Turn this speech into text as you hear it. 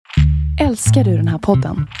Älskar du den här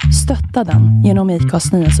podden? Stötta den genom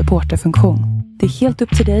IKAs nya supporterfunktion. Det är helt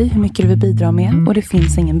upp till dig hur mycket du vill bidra med och det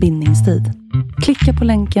finns ingen bindningstid. Klicka på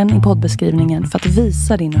länken i poddbeskrivningen för att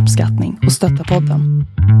visa din uppskattning och stötta podden.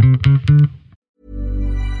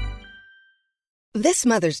 This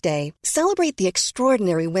Mother's Day, celebrate the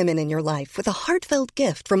extraordinary women in your life with a heartfelt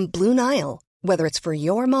gift from Blue Nile. Whether it's for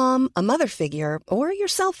your mom, a mother figure, or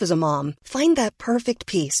yourself as a mom, find that perfect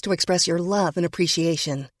piece to express your love and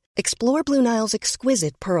appreciation. Explore Blue Nile's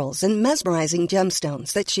exquisite pearls and mesmerizing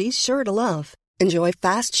gemstones that she's sure to love. Enjoy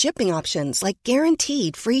fast shipping options like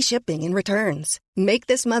guaranteed free shipping and returns. Make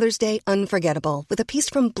this Mother's Day unforgettable with a piece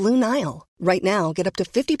from Blue Nile. Right now, get up to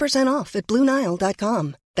 50% off at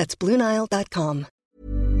BlueNile.com. That's BlueNile.com.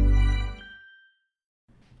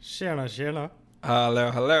 Tjena, tjena. Hallå,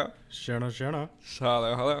 hallå. Tjena, tjena.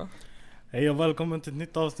 Hallå, hallå. Hej och välkommen till ett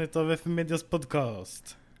nytt avsnitt av FM Medias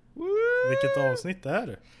podcast. Woo! Vilket avsnitt är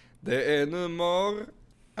det? Det är nummer...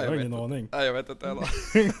 Jag har ingen aning. Nej, jag vet inte heller.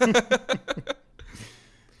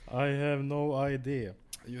 I have no idea.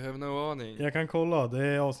 You have no aning. Jag kan kolla, det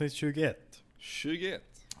är avsnitt 21. 21.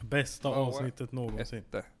 Bästa avsnittet någonsin.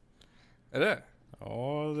 Är det?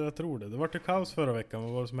 Ja, jag tror det. Det var till kaos förra veckan.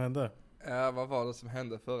 Vad var det som hände? Ja, vad var det som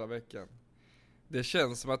hände förra veckan? Det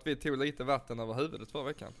känns som att vi tog lite vatten över huvudet förra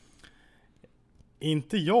veckan.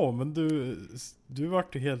 Inte jag, men du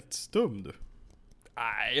vart ju helt stum du.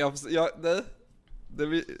 Nej,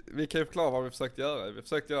 vi kan ju förklara vad vi försökte göra. Vi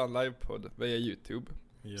försökte göra en livepodd via YouTube.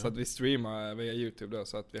 Ja. Så att vi streamade via YouTube då,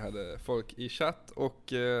 så att vi hade folk i chatt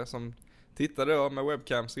och som tittade då med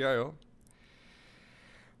webcams och grejer.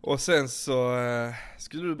 Och sen så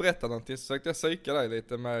skulle du berätta någonting, så försökte jag psyka dig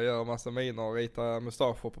lite med att göra massa miner och rita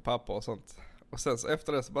mustascher på papper och sånt. Och sen så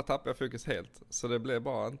efter det så bara tappade jag fokus helt. Så det blev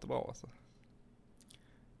bara inte bra alltså.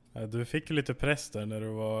 Du fick ju lite press där när det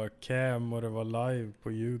var cam och det var live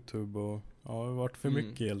på YouTube och ja, det vart för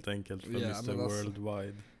mycket helt enkelt för Mr.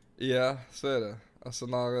 Worldwide. Ja, så är det. Alltså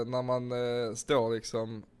när man står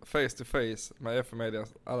liksom face to face med FM Media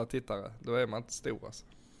alla tittare, då är man inte stor alltså.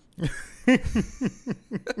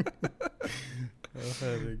 Ja,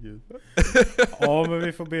 herregud. Ja, men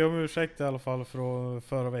vi får be om ursäkt i alla fall från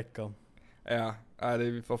förra veckan. Ja,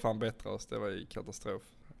 vi får fan bättre oss. Det var ju katastrof.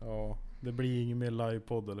 Ja, det blir ingen mer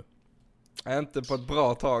livepodd eller? Inte på ett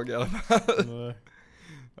bra tag i alla fall.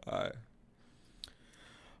 Nej.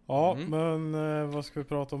 Ja, men vad ska vi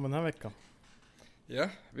prata om den här veckan? Ja,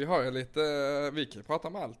 vi har ju lite... Vi kan prata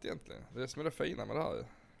om allt egentligen. Det är som är det fina med det här.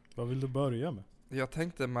 Vad vill du börja med? Jag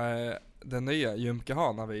tänkte med den nya Jump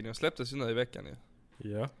Kahana-videon släpptes ju nu i veckan ju.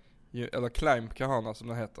 Ja. Eller Climb Kahana som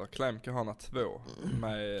den heter. Climb Kahana 2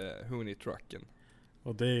 med Honey-trucken.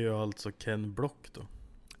 Och det är ju alltså Ken Block då.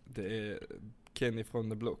 Det är Kenny from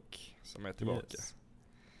the Block som är tillbaka. Yes.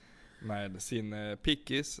 Med sin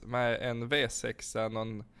pickis med en V6,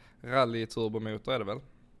 någon rally-turbomotor är det väl?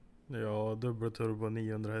 Ja, dubbelturbo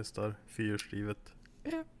 900 hästar, fyrhjulsdrivet.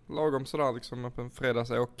 Ja, lagom sådär liksom på en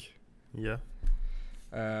fredagsåk. Ja.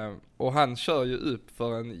 Och han kör ju upp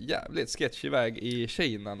för en jävligt sketchy väg i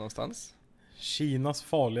Kina någonstans. Kinas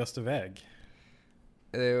farligaste väg.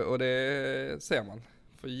 Och det ser man.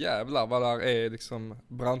 För jävlar vad där är liksom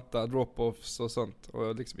branta drop-offs och sånt.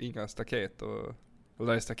 Och liksom inga staket. Och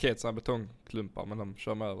det är staket som är betongklumpar, men de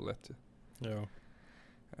kör med över lätt ju. Ja.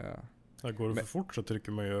 Där går det för fort så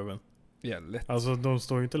trycker man ju över. Ja, lätt. Alltså de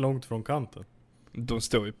står ju inte långt från kanten. De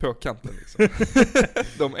står ju på kanten liksom.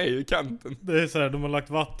 De är ju i kanten. Det är så här, de har lagt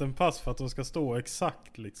vattenpass för att de ska stå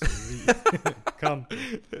exakt liksom vid kanten.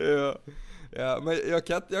 Ja, men jag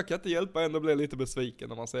kan inte hjälpa ändå bli lite besviken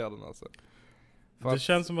när man ser den alltså. Det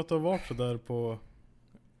känns som att det har varit så där på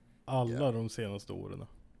alla de senaste åren.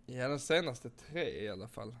 Ja, de senaste 3 i alla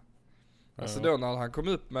fall. Alltså då när han kom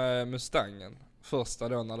upp med Mustangen. Första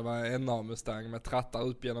då när det var en NA-Mustang med trattar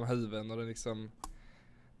upp genom huven och det liksom...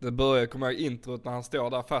 Det börjar komma introt när han står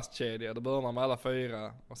där fastkedjad. Det börjar med alla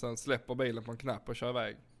 4 och sen släpper bilen på en knapp och kör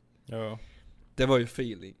iväg. Ja. Det var ju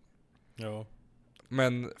feeling. Ja.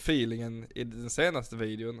 Men feelingen i den senaste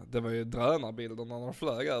videon, det var ju drönarbilder när de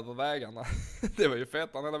flög över vägarna. Det var ju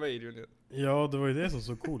fett än hela videon ju. Ja, det var ju det som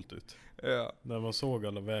såg coolt ut. Ja. När man såg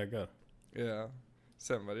alla vägar. Ja.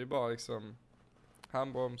 Sen var det ju bara liksom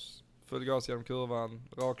handbroms, full gas genom kurvan,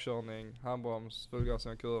 rakkörning, handbroms, full gas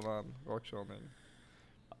genom kurvan, rakkörning.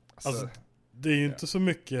 Alltså, det är ju inte så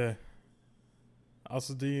mycket...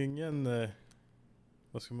 Alltså det är ju ingen...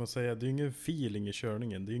 Vad ska man säga? Det är ju ingen feeling i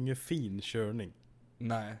körningen. Det är ju ingen fin körning.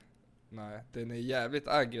 Nej, den är jävligt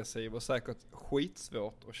aggressiv och säkert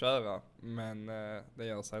skitsvårt att köra. Men det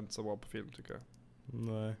gör sig inte så bra på film tycker jag.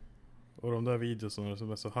 Nej. Och de där videorna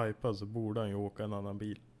som är så hypade så borde han ju åka en annan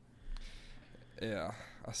bil. Ja,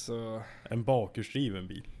 alltså... En bakhjulsdriven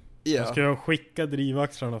bil. Ja. Då ska jag skicka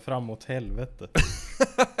drivaxlarna framåt helvete.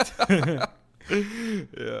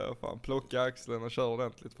 Ja, fan. Plocka axeln och köra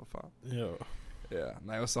ordentligt för fan. Ja. Ja,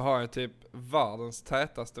 nej, och så har jag typ världens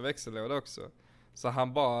tätaste växellåda också. Så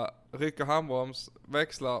han bara rycker handbroms,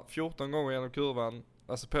 växlar 14 gånger genom kurvan.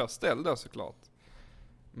 Alltså på ställ då såklart.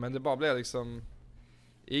 Men det bara blir liksom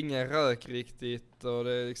ingen rök riktigt. Och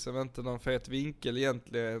det är liksom inte någon fet vinkel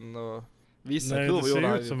egentligen. Och vissa kurvor gjorde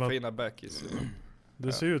han ju fina backies.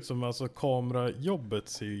 Det ser ut som, alltså kamerajobbet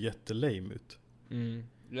ser ju jättelame ut. Mm.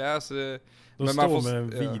 Ja, alltså det, de men står man får, med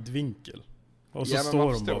en vid vinkel. Och så ja,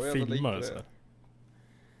 står de bara och filmar så här.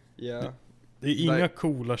 Ja. Det är inga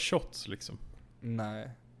coola shots liksom.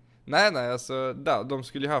 Nej, alltså där, de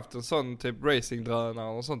skulle ju haft en sån typ racingdrönare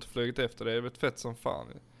och sånt och flugit efter det. Det är väl fett som fan.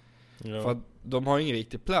 Ja. För att de har ingen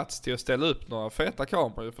riktig plats till att ställa upp några feta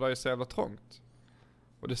kameror, för det är så jävla trångt.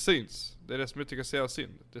 Och det syns. Det är det som jag tycker ser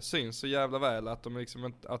synd. Det syns så jävla väl att de liksom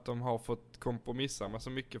inte, att de har fått kompromissa med så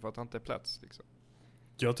mycket för att det inte är plats liksom.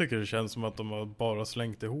 Jag tycker det känns som att de har bara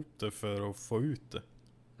slängt ihop det för att få ut det.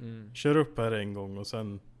 Mm. Kör upp här en gång och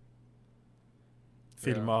sen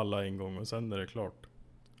filma alla en gång och sen är det klart.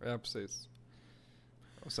 Ja, precis.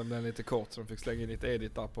 Och sen blev det lite kort så de fick slänga in lite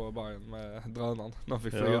edit där på bergen med drönaren. De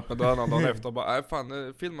fick flyga upp med drönaren dagen efter och bara,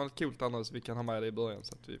 fan, filma något coolt annars så vi kan ha med det i början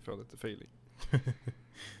så att vi får lite feeling.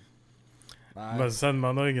 Nej. Men sen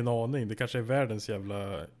man har ingen aning. Det kanske är världens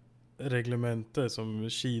jävla reglemente som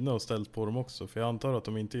Kina har ställt på dem också. För jag antar att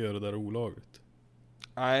de inte gör det där olagligt.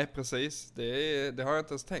 Nej, precis. Det har jag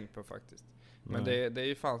inte ens tänkt på faktiskt. Men det är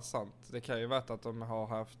ju fan sant. Det kan ju vara att de har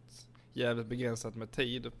haft jävligt begränsat med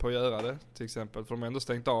tid på att göra det. Till exempel. För de har ändå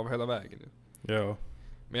stängt av hela vägen nu. Ja.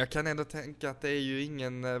 Men jag kan ändå tänka att det är ju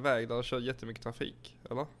ingen väg där det kör jättemycket trafik.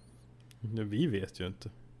 Eller? Ja, vi vet ju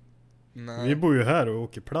inte. Nej. Vi bor ju här och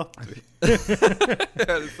åker platt. Ja, det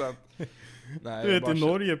är sant. Nej, Du vet i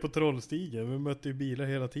Norge på Trollstigen. Vi mötte ju bilar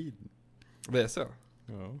hela tiden. Det är så?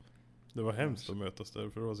 Ja. Det var hemskt att mötas där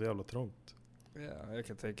för det var så jävla trångt. Ja, jag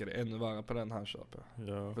kan tänka det ännu värre på den här köpet.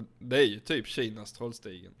 Ja. För det är ju typ Kinas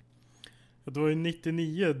Trollstigen. Det var ju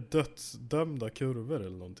 99 dödsdömda kurvor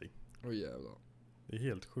eller någonting. Åh jävlar. Det är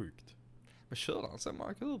helt sjukt. Men körde han så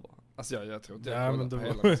många kurvor? Alltså jag tror inte Ja, jag men kollade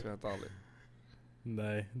det på var... hela, ska jag vara helt ärlig.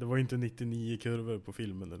 Nej, det var inte 99 kurvor på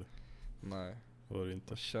filmen eller? Nej. Var det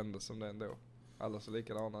inte? Det kändes som det ändå. Alla så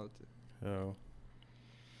likadana ut. Ja.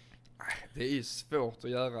 Det är ju svårt att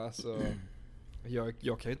göra alltså.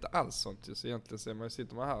 Jag kan ju inte alls sånt så egentligen ser man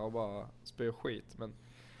sitter man här och bara spyr skit men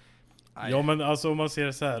nej. Ja men alltså om man ser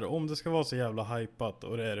det så här, om det ska vara så jävla hypat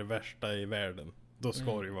och det är det värsta i världen, då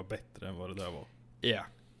ska det ju vara bättre än vad det där var. Ja.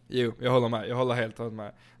 Jo, jag håller med. Jag håller helt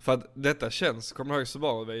med. För att detta känns, kommer du ihåg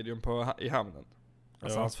Subaru-videon i hamnen?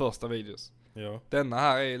 Alltså hans första videos. Ja. Denna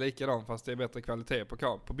här är likadan fast det är bättre kvalitet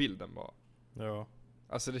på bilden bara. Ja.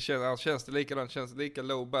 Alltså det känns det likadant, känns det lika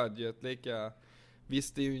low budget, lika...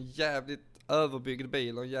 Visst det är ju en jävligt överbyggd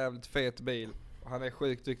bil och en jävligt fet bil. Och han är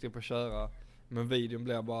sjukt duktig på att köra. Men videon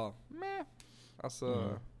blir bara... Meh.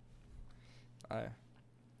 Alltså... Nej.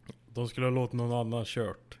 De skulle ha låtit någon annan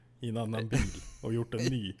kört i en annan bil och gjort en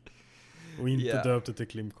ny. Och inte döpt det till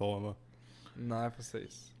Klimkana. Nej,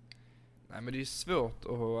 precis. Nej, men det är ju svårt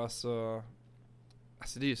att alltså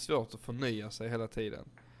det är ju svårt att förnya sig hela tiden.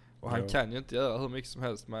 Och han kan ju inte göra hur mycket som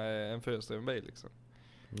helst med en fyrhjulsdriven bil liksom.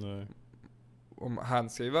 Nej. Han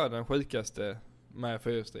ska ju vara den sjukaste med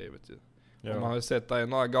fyrhjulsdrivet ju. Ja. Och man har ju sett där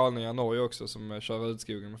några galningar i Norge också som kör ut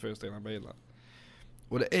skogen med fyrhjulsdrivna bilar.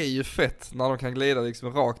 Och det är ju fett när de kan glida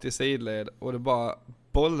liksom rakt i sidled och det bara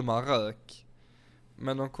bolmar rök.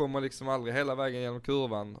 Men de kommer liksom aldrig hela vägen genom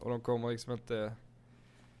kurvan och de kommer liksom inte...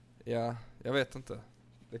 Ja, jag vet inte.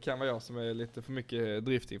 Det kan vara jag som är lite för mycket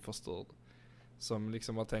driftingförstörd. Som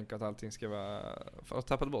liksom bara tänker att allting ska vara... För att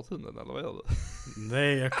tappa bort hunden eller vad gör du?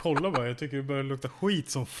 Nej, jag kollar bara. Jag tycker det börjar lukta skit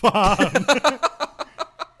som fan.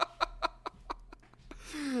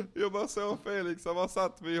 Jag bara såg Felix, han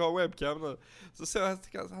satt, vi har webcam nu. Så såg jag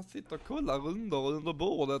att han sitter och kollar rundor under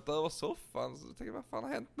bordet över soffan. Så jag tänkte, vad fan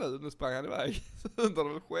har hänt nu? Nu sprang han iväg. Så undrar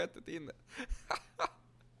de väl sketet inne.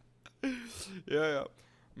 Ja.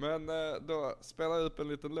 Men då spelar jag upp en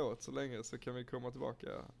liten låt så länge så kan vi komma tillbaka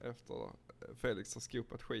efter Felix har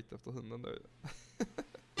skopat skit efter hunden då.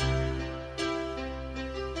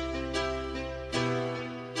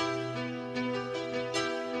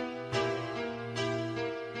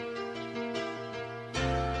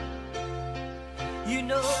 You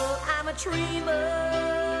know I'm a dreamer,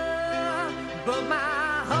 but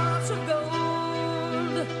my heart's of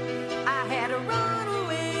gold. I had to run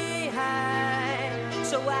away high,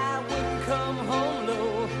 so I wouldn't come home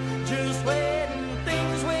low. Just when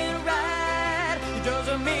things went right, it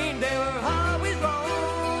doesn't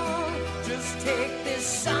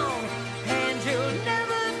this song, and you'll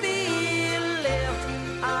never be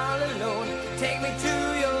left all alone. Take me to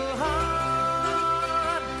your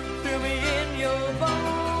heart, fill me in your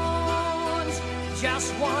bones.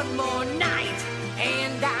 Just one more night,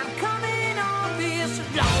 and I'm coming off this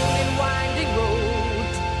long and winding road.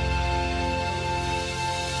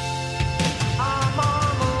 I'm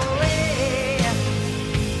on my way,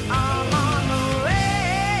 I'm on my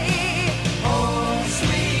way, home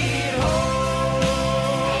sweet home.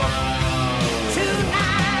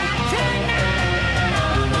 Tonight, tonight,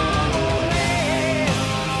 I'm on my way,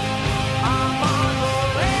 I'm on my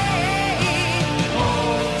way,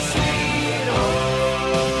 home sweet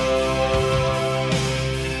home.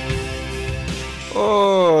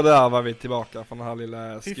 Där var vi tillbaka från den här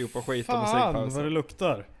lilla skop och skit och Fan musikpausen. vad det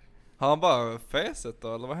luktar. Har han bara fäset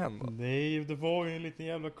då, eller vad händer? Nej, det var ju en liten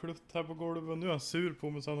jävla klutt här på golvet och nu är han sur på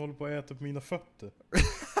mig så han håller på att äta på mina fötter.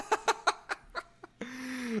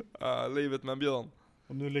 Livet med en björn.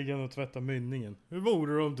 Och nu ligger han och tvättar mynningen. Hur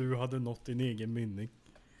vore det om du hade nått din egen mynning?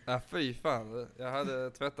 Fy fan, jag hade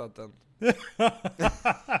tvättat den.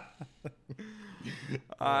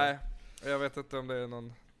 Nej, jag vet inte om det är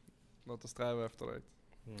något att sträva efter det.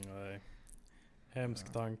 Nej.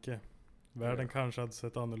 Hemsk tanke. Världen kanske hade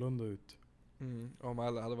sett annorlunda ut. Om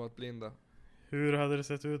alla hade varit blinda. Hur hade det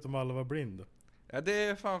sett ut om alla var blinda? Ja, det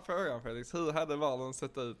är fan frågan, Felix. Hur hade världen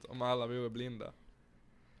sett ut om alla vore blinda?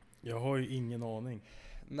 Jag har ju ingen aning.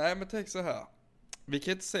 Nej, men tänk så här. Vi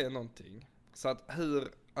kan inte se någonting. Så att hur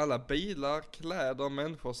alla bilar, kläder,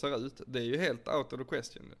 människor ser ut, det är ju helt out of the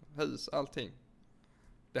question. Hus, allting.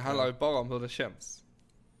 Det handlar ju bara om hur det känns.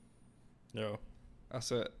 Ja.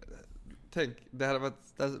 Alltså, tänk, det hade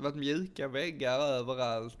varit mjuka väggar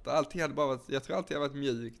överallt. Allting hade bara varit, jag tror allting hade varit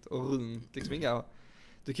mjukt och runt. Liksom inga,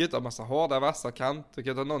 du kan ju inte ha massa hårda, vassa kanter. Du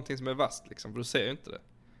kan inte ha någonting som är vasst liksom, för du ser ju inte det.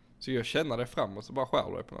 Så jag känner det framåt så bara skär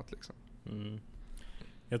du dig på något liksom.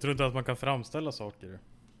 Jag tror inte att man kan framställa saker.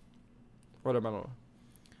 Vad det menar du?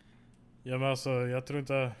 Ja men alltså, jag tror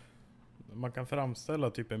inte man kan framställa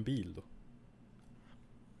typ en bil då.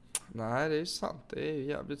 Nej, det är ju sant. Det är ju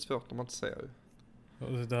jävligt svårt om man inte ser ju.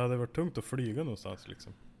 Det hade varit tungt att flyga någonstans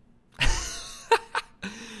liksom.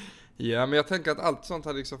 Ja, men jag tänker att allt sånt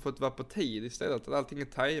hade liksom fått vara på tid istället. Att allting är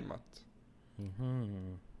tajmat.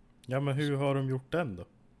 Ja men hur har de gjort den då?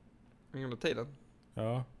 Under tiden.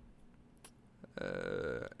 Ja.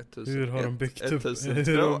 1000, hur har de byggt upp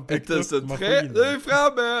 1002, 1003, maskinen? nu är vi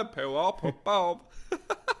framme! På av, hoppa av.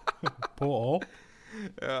 På av?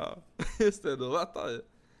 Ja, just det, du har varit där ju.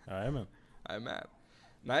 Jajamän. Jajamän.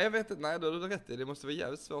 Nej, jag vet inte, nej, då har du rätt i. Det måste vara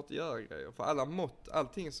jävligt svårt att göra grejer. För alla mått,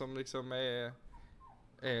 allting som liksom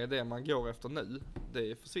är det man går efter nu,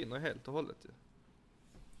 det försvinner helt och hållet ju.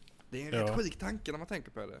 Det är en rätt sjuk tanke när man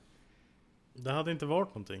tänker på det. Det hade inte varit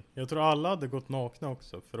någonting. Jag tror alla hade gått nakna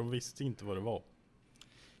också, för de visste inte vad det var.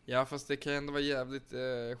 Ja, fast det kan ändå vara jävligt,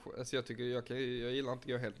 alltså jag tycker, jag gillar inte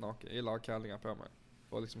att gå helt naken. Jag gillar att ha kallingar på mig.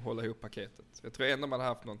 För att liksom hålla ihop paketet. Jag tror ändå man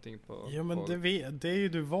hade haft någonting på... Ja men det är ju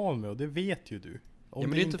du van med och det vet ju du. Om ja,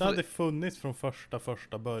 det inte hade funnits från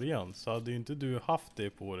första början så hade ju inte du haft det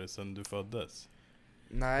på dig sedan du föddes.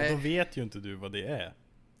 Nej. Och då vet ju inte du vad det är.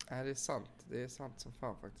 Nej, det är sant. Det är sant som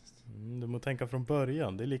fan faktiskt. Du måste tänka från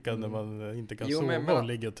början. Det är lika när man inte kan Jo, sova och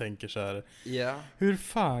ligga och tänker så här. Ja. Hur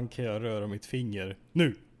fan kan jag röra mitt finger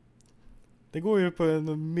nu? Det går ju på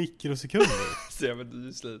en mikrosekunder. Så men du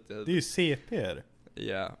är slut i huvudet. Det är ju CPR.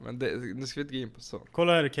 Ja, men nu ska vi inte gå in på så.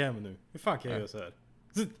 Kolla här i cam nu. Hur fan kan jag göra så här?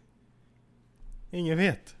 Ingen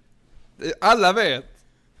vet. Alla vet.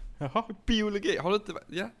 Jaha. Biologi. Har du inte...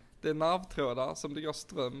 Ja, det är nervtrådar som det går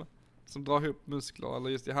ström. Som drar ihop muskler. Eller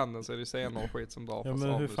just i handen så är det senare och skit som drar. Ja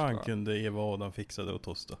men hur fan kunde Eva och Adam fixa det och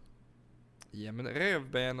tosta? Ja men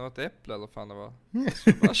revben och ett äpple eller fan det var.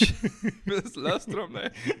 Löste de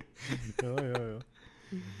det? Ja.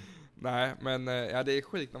 Nej men ja, det är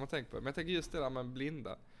sjukt när man tänker på det. Men jag tänker just det där med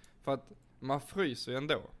blinda. För att man fryser ju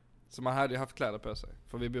ändå. Så man hade ju haft kläder på sig.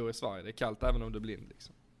 För vi bor i Sverige, det är kallt även om du är blind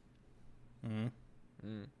liksom.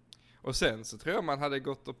 Och sen så tror jag man hade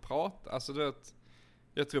gått och pratat. Alltså du vet,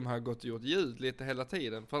 jag tror man hade gått och gjort ljud lite hela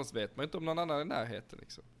tiden. För annars vet man inte om någon annan är i närheten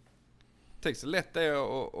liksom. Tänk så lätt det är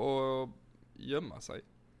att gömma sig.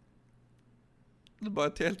 Du bara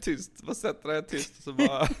är helt tyst. Vad sätter dig tyst och så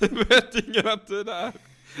bara vet ingen att du är där.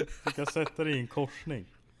 Du kan sätta dig i en korsning.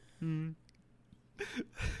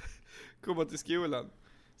 Komma till skolan.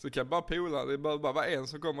 Så kan bara pola. Det är bara vara en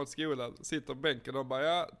som kommer till skolan. Sitter på bänken och bara,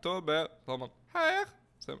 ja, Tobbe. Så har man, här.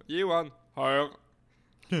 Sen, Johan, här.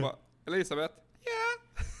 Bara, Elisabeth, ja.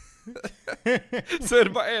 Så är det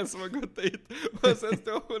bara en som har gått dit. Och sen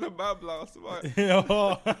står hon och babblar och så bara...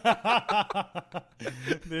 Ja.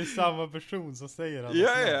 Det är samma person som säger alla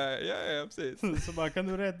Ja, precis. Så bara, kan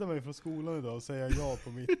du rädda mig från skolan idag och säga ja på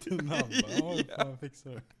mitt namn? Ja, fan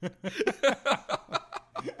fixar du.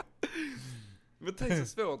 Men tänk så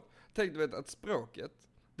svårt. Tänk, du vet, att språket,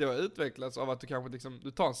 det har utvecklats av att du kanske liksom,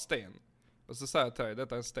 du tar en sten. Och så säger jag till dig,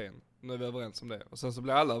 detta är en sten. Nu är vi överens om det. Och sen så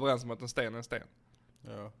blir alla överens om att en sten är en sten.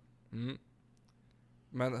 Ja. Mm.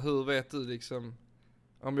 Men hur vet du liksom,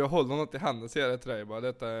 om jag håller något i handen och säger det till dig, bara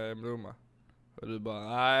detta är en blomma. Och du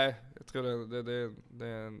bara, nej, jag tror det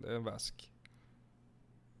är en vask.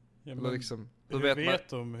 Ja, eller liksom, hur vet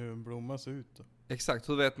de hur en blomma ser ut då? Exakt,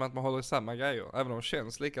 hur vet man att man håller i samma grejer? Även om de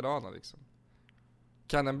känns likadana liksom.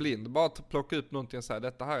 Kan en blind bara plocka upp någonting och säga,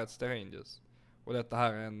 detta här är ett stearinljus. Och detta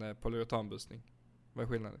här är en polyuretanbussning. Vad är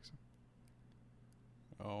skillnaden liksom?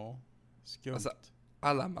 Ja, skumt. Alltså,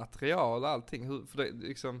 alla material och allting, för det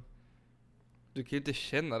liksom, du kan ju inte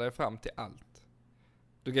känna dig fram till allt.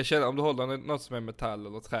 Du kan känna, om du håller något som är metall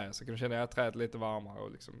eller trä, så kan du känna att träet är lite varmare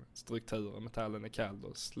och liksom strukturen, metallen är kall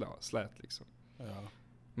och slät liksom. Ja.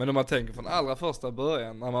 Men om man tänker från allra första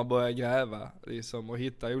början, när man börjar gräva liksom, och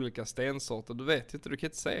hitta olika stensorter, du vet inte, du kan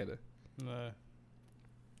inte se det. Nej.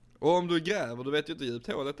 Och om du gräver, du vet ju inte hur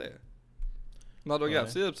djupt hålet är. När du har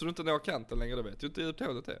grävt så djupt så du inte når kanten längre, du vet ju inte hur djupt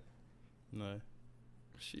hålet är. Nej.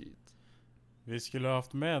 Shit. Vi skulle ha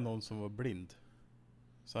haft med någon som var blind.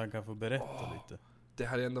 Så han kan få berätta lite. Det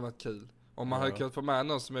hade ändå varit kul. Om man hade kunnat få med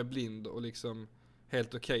någon som är blind och liksom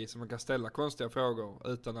helt okej, så man kan ställa konstiga frågor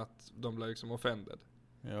utan att de blir liksom offended.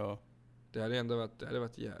 Ja. Det hade ändå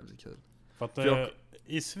varit jävligt kul. För att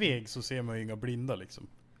i Sveg så ser man ju inga blinda liksom.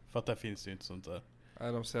 För att där finns det ju inte sånt där.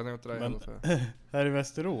 Nej, de ser nog inte det Men heller för. här i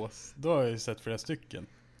Västerås, då har jag ju sett flera stycken.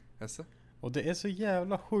 Jaså? Och det är så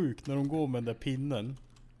jävla sjukt när de går med den där pinnen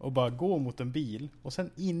och bara går mot en bil. Och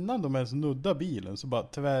sen innan de ens nuddar bilen så bara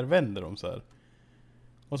tvärvänder de så här.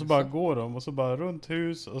 Och så bara går de och så bara runt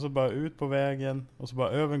hus och så bara ut på vägen och så bara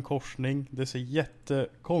över en korsning. Det ser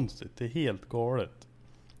jättekonstigt, det är helt galet.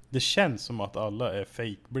 Det känns som att alla är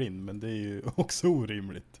fake blind, men det är ju också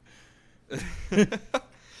orimligt.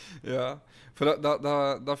 Ja, för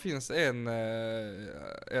där finns en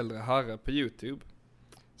äldre herre på YouTube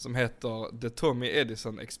som heter The Tommy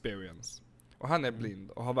Edison Experience. Och han är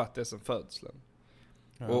blind och har varit det sedan födseln.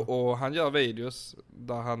 Ja. Och han gör videos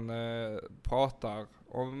där han pratar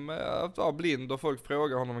om att vara blind, och folk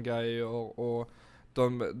frågar honom grejer och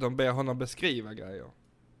de ber honom beskriva grejer.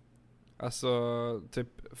 Alltså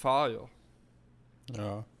typ färger.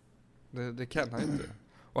 Ja. Det kan han inte.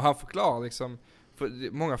 Och han förklarar liksom,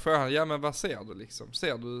 för många frågar han, ja men vad ser du liksom?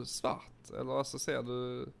 Ser du svart? Eller alltså ser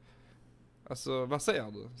du, alltså vad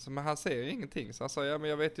ser du? Så, men han ser ju ingenting. Så han sa, ja men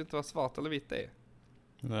jag vet ju inte vad svart eller vitt är.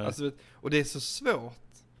 Nej. Alltså, och det är så svårt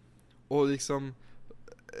att liksom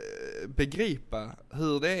begripa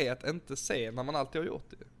hur det är att inte se när man alltid har gjort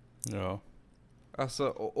det. Ja. Alltså,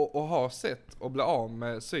 och ha sett och bli av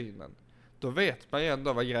med synen. Då vet man ju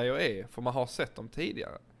ändå vad grejer är, för man har sett dem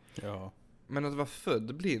tidigare. Ja. Men att vara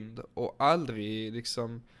född blind och aldrig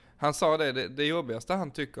liksom... Han sa det jobbigaste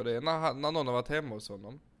han tycker det är när någon har varit hemma hos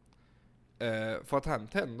honom. För att han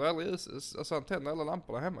tänder alla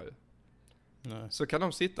lamporna hemma ju. Nej. Så kan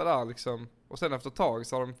de sitta där liksom, och sen efter ett tag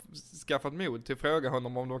så har de skaffat mod till att fråga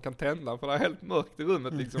honom om de kan tända, för det är helt mörkt i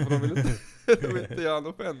rummet liksom, för de vill inte göra en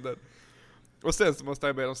offended. Och sen så måste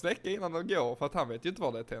jag be dem släcka innan de går, för att han vet ju inte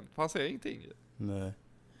vad det är tänt, för han ser ingenting ju. Nej.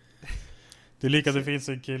 Det är lika, det finns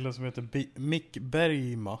en kille som heter Mick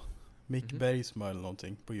Bergsma eller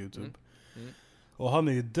någonting på YouTube. Och han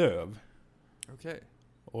är ju döv. Okej.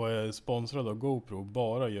 Och är sponsrad av GoPro,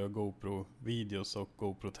 bara gör GoPro-videos och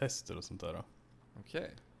GoPro-tester och sånt där.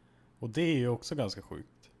 Okej. Och det är ju också ganska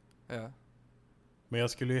sjukt. Ja. Men jag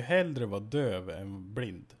skulle ju hellre vara döv än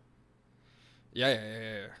blind. Ja.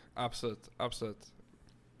 Absolut.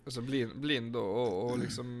 Alltså blind och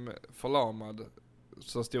liksom förlamad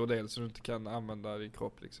så stor del så du inte kan använda din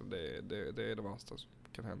kropp liksom. Det är det värsta som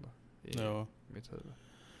kan hända i mitt huvud.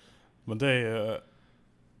 Men det är...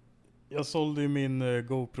 Jag sålde ju min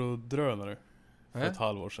GoPro-drönare för ett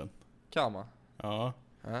halvår sedan. Karma? Ja.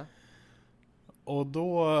 Ja. Och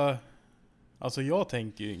då... Alltså jag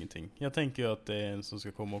tänker ju ingenting. Jag tänker ju att det är en som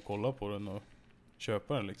ska komma och kolla på den och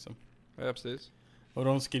köpa den liksom. Ja, precis. Och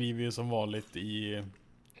de skriver ju som vanligt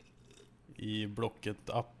i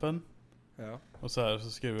Blocket-appen. Ja. Och så här så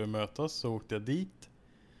skulle vi mötas, så åkte jag dit.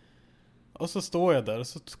 Och så står jag där och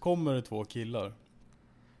så kommer det 2 killar.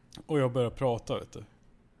 Och jag börjar prata, vet du.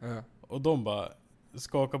 Ja. Och de bara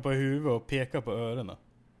skakar på huvudet och pekar på öronen.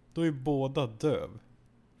 Då är båda döv.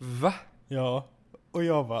 Va? Ja. Och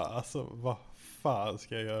jag bara, alltså vad fan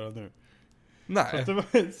ska jag göra nu? Nej.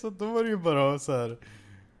 Så då var det ju bara så här,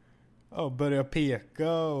 ja, börja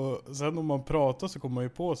peka och sen om man pratar så kommer man ju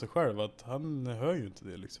på sig själv att han hör ju inte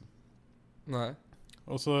det liksom. Nej.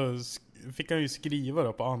 Och så fick han ju skriva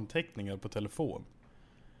då på anteckningar på telefon.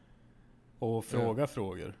 Och fråga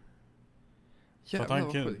frågor. För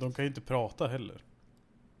att de kan ju inte prata heller.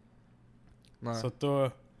 Nej. Så att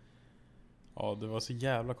då, ja, det var så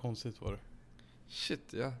jävla konstigt var det.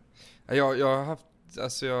 Shit, ja. Jag har haft,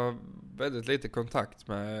 alltså jag har väldigt lite kontakt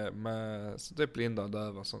med typ blinda och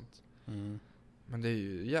döva och sånt. Mm. Men det är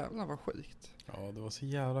ju jävla vad sjukt. Ja, det var så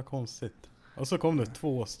jävla konstigt. Och så kom det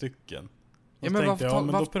 2 stycken. Och Ja, så men tänkte jag,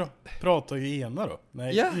 varför då pratar ju ena då.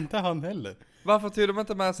 Nej, Ja. inte han heller. Varför tog de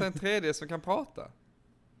inte med sig en tredje som kan prata?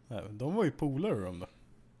 Nej, de var ju polare de då.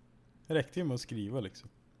 Det räckte ju med att skriva liksom.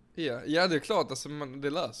 Ja, det är klart, alltså det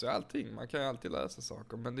löser ju allting. Man kan ju alltid läsa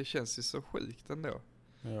saker, men det känns ju så sjukt ändå.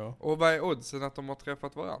 Ja. Och vad är oddsen att de har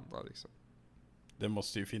träffat varandra liksom? Det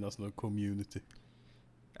måste ju finnas någon community.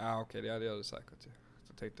 Ja, okej, det gör det säkert ju.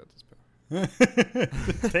 Så tänkte jag inte spela.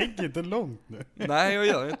 Tänk inte långt nu. Nej, jag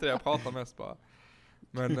gör inte det. Jag pratar mest bara.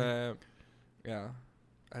 Men, ja,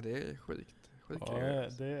 det är sjukt. Ja,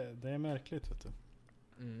 det är märkligt vet du.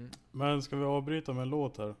 Mm. Men ska vi avbryta med en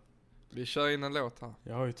låt här? Vi kör in en låt här.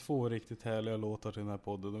 Jag har ju 2 riktigt härliga låtar till den här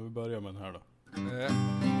podden. Och vi börjar med den här då.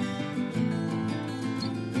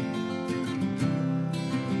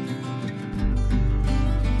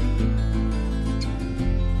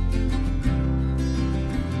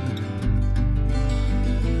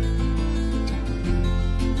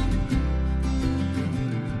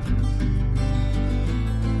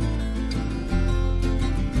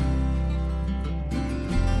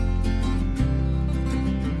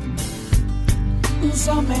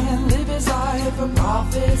 Some men live his life for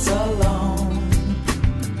profits alone.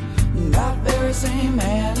 That very same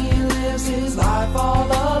man, he lives his life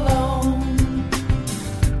all alone.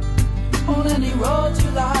 On any road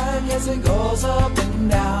to life, yes, it goes up and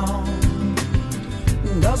down.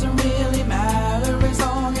 Doesn't really matter as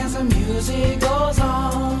long as the music goes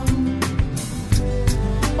on.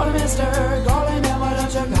 But mister, calling man, why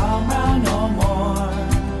don't you come round no more?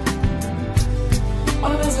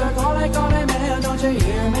 Oh, mister, calling man, don't you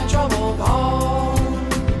hear me trouble call?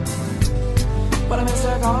 But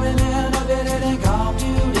mister, calling man, no good it ain't come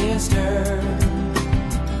to disturb.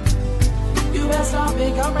 You best not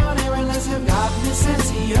be come round here unless you've got me sense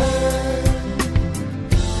of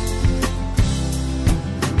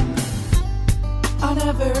I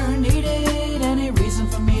never needed any reason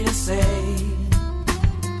for me to say.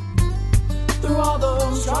 Through all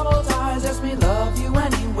those troubled times, just me love you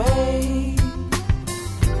anyway.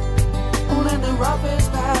 On the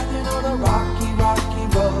roughest path, you know the rocky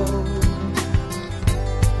road.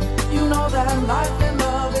 You know that life and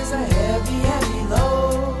love is a heavy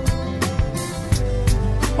load.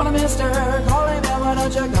 When I mister calling man, why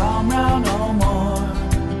don't you come round no more?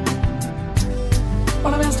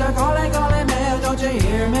 When I mister calling man, don't you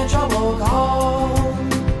hear me trouble call?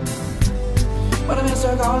 When I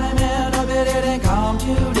mister calling man, no bit it ain't come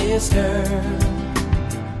to disturb.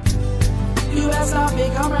 You best not be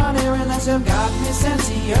come round here unless you've got me sense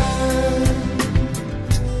of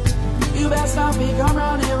You best not be come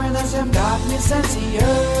round here unless you've got me sense of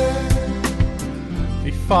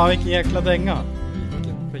Fy fan vilken jäkla dänga.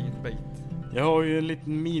 Vilken fin bit. Jag har ju en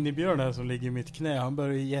liten minibjörn här som ligger i mitt knä. Han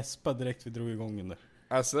började gäspa direkt vi drog igång den där.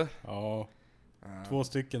 Alltså? Ja. 2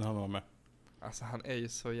 stycken han var med. Alltså han är ju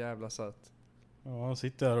så jävla söt. Ja, han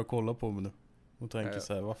sitter här och kollar på mig nu. Och tänker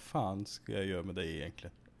så här, vad fan ska jag göra med dig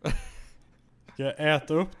egentligen? Ska jag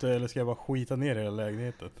äta upp det eller ska jag bara skita ner hela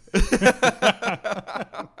lägenheten?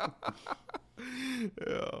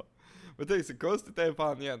 Ja. Men tänk så konstigt det är för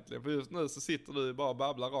han egentligen. För just nu så sitter du bara och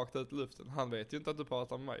babblar rakt ut i luften. Han vet ju inte att du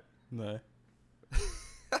pratar med mig. Nej.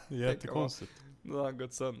 Det är jättekonstigt. Nu har han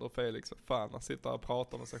gått sönder Felix. Fan, han sitter här och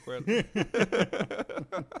pratar med sig själv.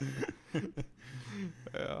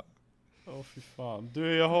 Ja. Åh fy fan.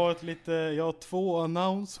 Du, jag har 2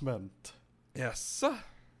 announcement. Jaså?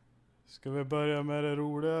 Ska vi börja med det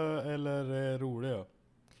roliga eller det roliga?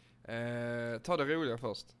 Ta det roliga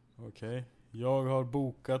först. Okej. Jag har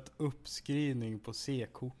bokat uppskrivning på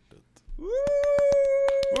C-kortet.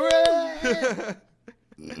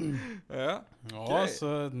 Ja. Ja, okay.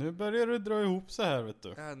 Så nu börjar det dra ihop så här, vet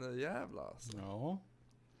du. Ja, nu jävlar alltså. Ja.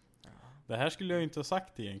 Det här skulle jag inte ha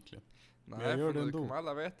sagt egentligen. Nej, jag gör för det nu ändå. kommer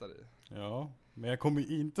alla veta det. Ja, men jag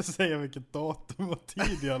kommer inte säga vilket datum och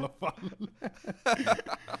tid i alla fall.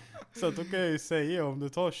 Så att då kan jag ju säga, om det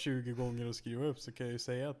tar 20 gånger att skriva upp så kan jag ju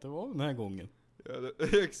säga att det var den här gången. Ja,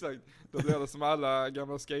 exakt. Då blir det som alla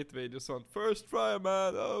gamla skatevideos sånt. First try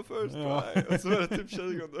man, first try. Och så var det typ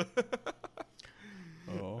 20.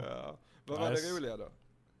 Ja. Vad var det roliga då?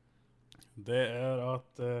 Det är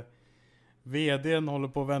att vdn håller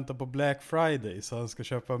på att vänta på Black Friday så han ska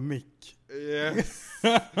köpa mick. Yes.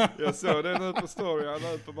 Jag såg det nu på story, han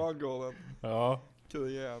är ute på bangården. Ja. Kul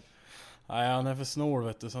igen. Nej, han är för snål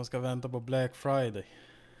vet du, så han ska vänta på Black Friday.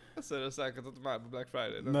 Så är det säkert inte med på Black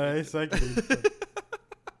Friday. Nej, säkert inte.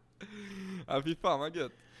 Ja, fy fan vad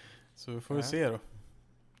gött. Så vi får ju se då.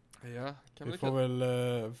 Ja, kan Vi bli får kul.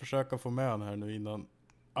 väl försöka få med han här nu innan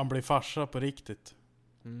han blir farsa på riktigt.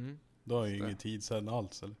 Då har ju ingen tid sen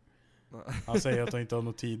alls eller? Nej. Han säger att han inte har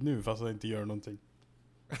någon tid nu fast han inte gör någonting.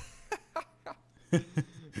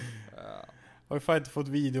 Ja. Har ju fan inte fått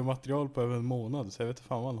videomaterial på över en månad så jag vet inte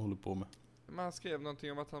fan vad han håller på med. Men han skrev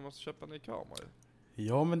någonting om att han måste köpa en ny kamera ju.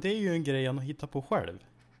 Ja men det är ju en grej han har hittat på själv.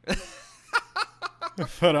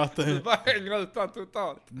 För att... Du bara hänger ut han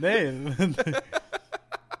totalt. Nej, men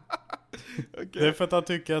Okay. det är för att han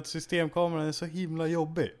tycker att systemkameran är så himla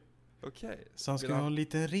jobbig. Okej. Så han ska ha en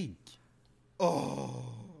liten rigg.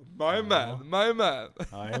 My man.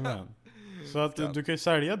 Jajamän. Så att du kan ju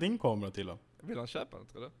sälja din kamera till honom. Vill han köpa den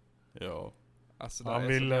tror du? Ja. Alltså, det Han är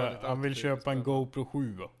vill, så dåligt han vill alltid, köpa en det är GoPro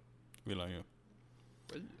 7 va? Vill han ju.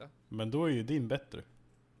 spännande. Ja. Men då är ju din bättre.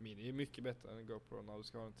 Min är ju mycket bättre än en GoPro när du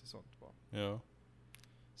ska ha den till sånt bara. Ja.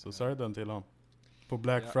 Så sälj den till honom. På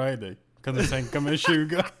Black Ja. Friday. Kan du sänka med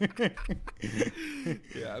 20?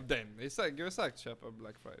 Ja, den är säkert, går säkert att köpa på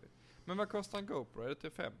Black Friday. Men vad kostar en GoPro? Är det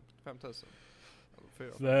till 5 000? Eller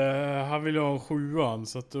 4 000? Han vill ju ha en 7an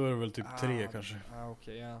så att då är det väl typ 3 kanske.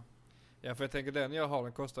 Okej, ja. Ja, för jag tänker den jag har,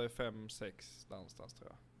 den kostar ju 5-6 någonstans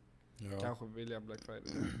tror jag. Ja. Kanske vill jag Black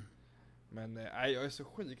Friday. Men nej, jag är så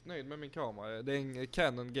sjukt nöjd med min kamera. Det är en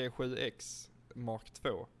Canon G7X Mark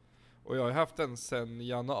 2. Och jag har haft den sedan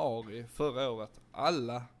januari förra året.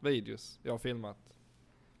 Alla videos jag har filmat,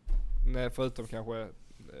 nej, förutom kanske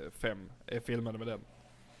 5, är filmade med den.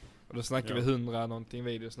 Och då snackar vi 100 någonting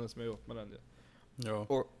videos nu som jag gjort med den. Ja.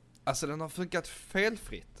 Och alltså den har funkat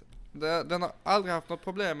felfritt. Den har aldrig haft något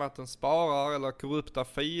problem med att den sparar eller korrupta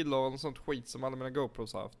filer eller sånt skit som alla mina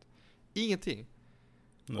GoPros har haft. Ingenting.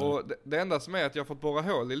 Nej. Och det enda som är att jag har fått borra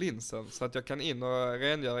hål i linsen så att jag kan in och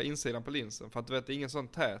rengöra insidan på linsen. För att du vet, det är ingen sån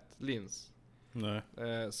tät lins. Nej.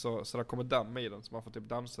 Så det kommer damm i den, så man får typ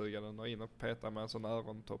dammsuga den och in och peta med en sån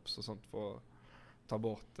örontops och sånt för att ta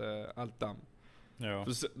bort allt damm. Ja.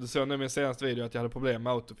 Du såg nu i min senaste video att jag hade problem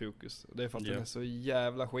med autofokus. Det är för att den är så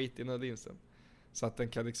jävla skitig nu linsen. Så att den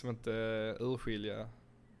kan liksom inte urskilja.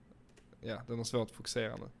 Ja, den har svårt att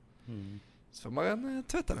fokusera nu. Så får man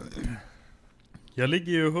tvätta den. Jag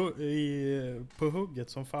ligger ju på hugget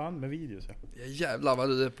som fan med videos. Ja, jävlar vad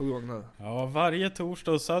du är på gång nu. Ja, varje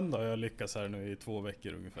torsdag och söndag har jag lyckats här nu i 2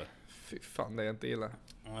 veckor ungefär. Fy fan, det är inte illa.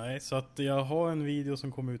 Nej, så att jag har en video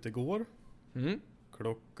som kom ut igår. Mm.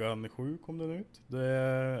 Klockan 7 kom den ut. Det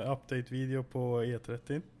är update-video på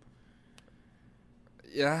E30.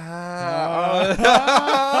 Ja.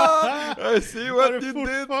 Jag ser Har what du you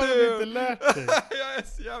did fortfarande inte there. lärt dig? Jag är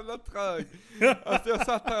så jävla trög. Alltså jag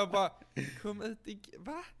satt här och bara, kom ut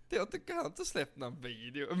va? Jag tycker han inte släppt någon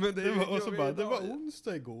video. Men det var, och så bara, det var idag.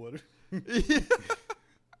 onsdag igår.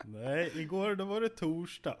 Nej, igår då var det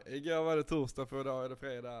torsdag. Igår var det torsdag, för idag är det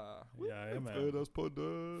fredag. Jajamän.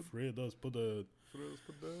 Fredagspodden. Fredagspodden.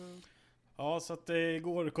 Fredagspodden. Ja, så att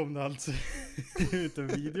igår kom det alltså ut en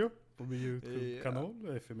video på min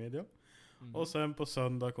YouTube-kanal, FE Media. Och sen på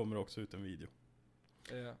söndag kommer det också ut en video.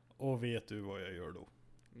 Ja. Och vet du vad jag gör då?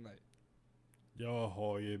 Nej. Jag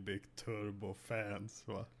har ju byggt turbofans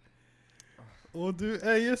va? Och du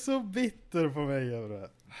är ju så bitter på mig över det här.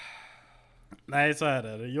 Nej, så här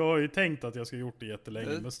är det. Jag har ju tänkt att jag ska gjort det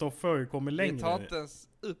jättelänge. Men Stoffe har ju kommit längre. Vi tar inte ens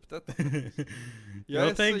upp detta. Jag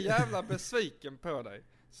är så jävla besviken på dig.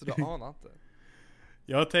 Så du anar inte.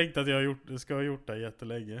 Jag har tänkt att jag ska ha gjort det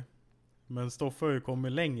jättelänge. Men Stoffe har ju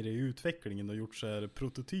kommit längre i utvecklingen och gjort så här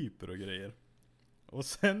prototyper och grejer. Och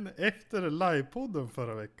sen efter livepodden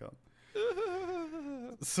förra veckan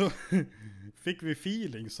så fick vi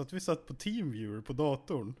feeling så att vi satt på TeamViewer på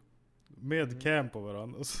datorn med cam på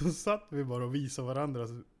varandra. Och så satt vi bara och visade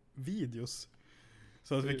varandras videos.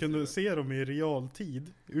 Så att vi kunde se dem i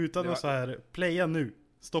realtid utan att så här playa nu,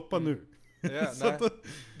 stoppa nu. Ja, Så nej. då,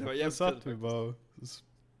 Det var då jävligt satt kul vi bara och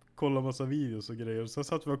kollade massa videos och grejer. Så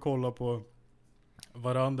satt vi och kollade på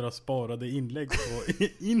varandras sparade inlägg på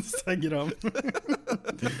Instagram.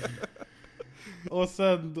 Och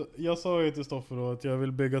sen, jag sa ju till Stoffer då att jag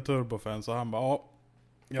vill bygga turbofans. Och han bara, ja,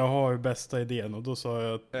 jag har ju bästa idén. Och då sa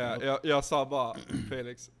jag att Ja, jag sa bara,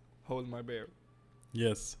 Felix, hold my beer.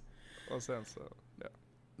 yes. Och sen så, ja.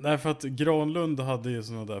 Nej, för att Granlund hade ju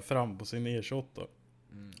såna där fram på sin E28.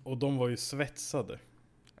 Mm. Och de var ju svetsade.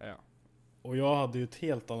 Ja. Och jag hade ju ett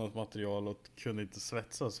helt annat material och kunde inte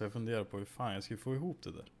svetsa. Så jag funderade på hur fan jag skulle få ihop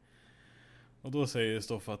det där. Och då säger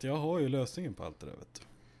Stoffa att jag har ju lösningen på allt det där, vet du.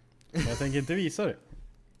 Men jag tänker inte visa det.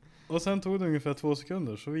 Och sen tog det ungefär 2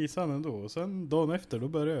 sekunder, så visade han ändå. Och sen dagen efter, då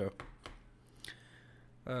började jag.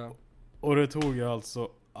 Ja. Och det tog ju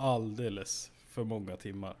alltså alldeles för många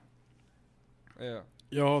timmar. Ja.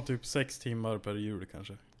 Jag har typ 6 timmar per hjul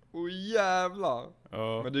kanske. Jävlar!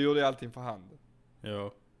 Ja. Men du gjorde ju allting för hand.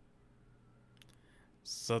 Ja.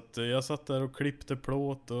 Så att jag satt där och klippte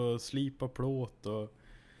plåt och slipade plåt och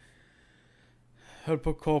höll på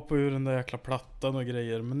att kapa ur den där jäkla plattan och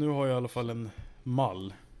grejer. Men nu har jag i alla fall en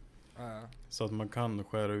mall. Ja. Så att man kan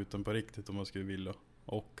skära ut den på riktigt om man skulle vilja.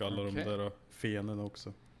 Och alla de där fenen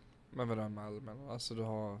också. Men vad är malmen? Alltså du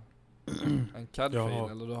har en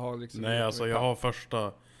CAD-fil eller du har liksom... Nej, alltså jag har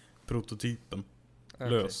första prototypen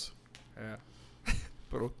lös. Ja.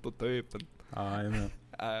 Prototypen. Jajamän.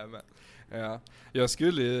 Men ja. Jag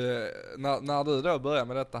skulle ju, när du då började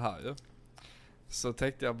med detta här ju, så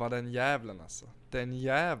tänkte jag bara den jävlen alltså. Den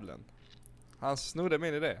jävlen. Han snodde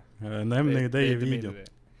min idé. Jag nämner ju dig i inte min videon. idé.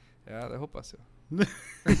 Ja, det hoppas jag.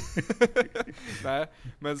 Nej,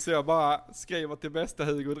 men så jag bara skriver till bästa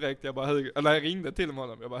Hugo direkt. Jag bara eller jag ringde till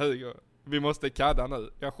honom. Jag bara Hugo, vi måste kadda nu.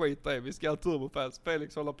 Jag skiter i, vi ska ha turbofans.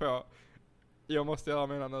 Felix håller på. Jag måste göra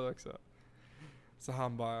mina nu också. Så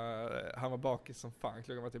han var bakis som fan.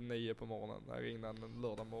 Klockan var typ 9 på morgonen. Jag ringde en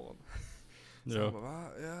lördag morgon. Så Ja. han bara, va?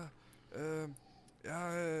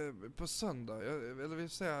 På söndag. Eller vi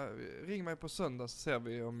säger, ring mig på söndag så ser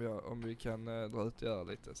vi om vi kan dra ut och göra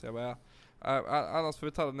lite. Så jag bara, annars får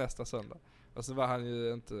vi ta det nästa söndag. Och så var han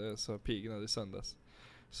ju inte så pigg nu i söndags.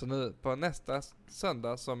 Så nu på nästa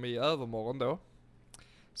söndag, som i övermorgon då,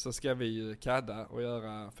 så ska vi ju kadda och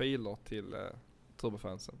göra filer till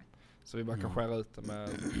turbofansen. Så vi bara kan skära ut det med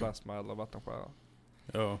plasma eller vattenskärare.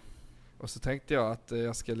 Ja. Och så tänkte jag att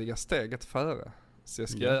jag ska ligga steget före. Så jag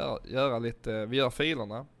ska göra lite, vi gör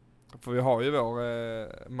filerna. För vi har ju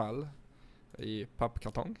vår mall i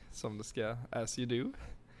pappkartong som det ska, as you do.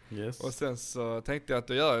 Yes. Och sen så tänkte jag att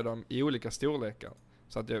jag gör dem i olika storlekar.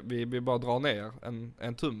 Så att vi bara drar ner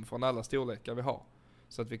en tum från alla storlekar vi har.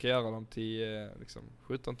 Så att vi kan göra dem till liksom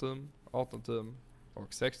 17 tum, 18 tum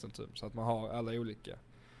och 16 tum. Så att man har alla olika.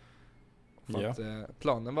 För att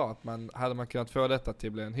planen var att hade man kunnat få detta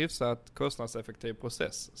till bli en hyfsat kostnadseffektiv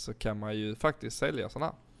process, så kan man ju faktiskt sälja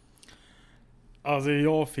sådana. Alltså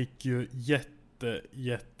jag fick ju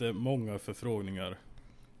jättemånga förfrågningar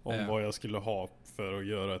om vad jag skulle ha för att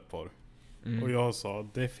göra ett par. Och jag sa,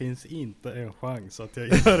 det finns inte en chans att jag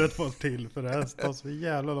gör ett par till, för det här tar så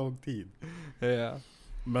jävla lång tid. Ja.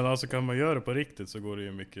 Men alltså kan man göra det på riktigt så går det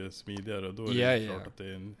ju mycket smidigare. Då är det klart att det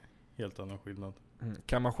är en helt annan skillnad.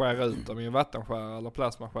 Kan man skära ut dem i en vattenskärare eller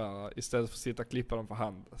plasmaskärare istället för att sitta och klippa dem för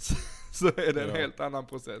hand, så är det en helt annan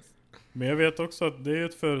process. Men jag vet också att det är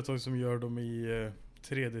ett företag som gör dem i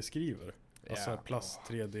 3D-skriver. Alltså plast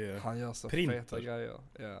 3D. Han gör så printer. feta grejer.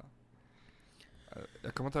 Ja.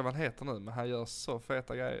 Jag kommer inte ihåg vad han heter nu, men han gör så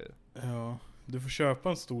feta grejer. Ja, du får köpa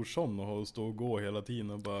en stor sån och stå och gå hela tiden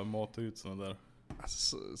och bara mata ut såna där.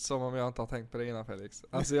 Alltså, som om jag inte har tänkt på det innan, Felix.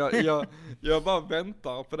 Alltså jag bara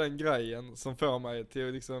väntar på den grejen som får mig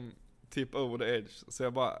till liksom tip over the edge. Så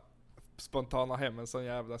jag bara spontanar hem en sån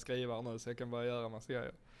jävla skrivare nu så jag kan börja göra massa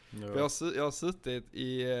grejer. Ja. Jag har suttit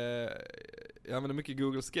jag använde mycket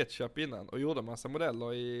Google SketchUp innan och gjorde massa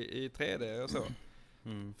modeller i 3D och så.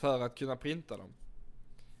 För att kunna printa dem.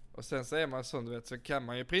 Och sen så är man sån, du vet, så kan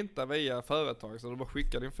man ju printa via företag, så du bara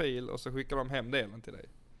skickar din fil och så skickar de hem delen till dig.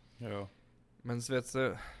 Ja. Men så vet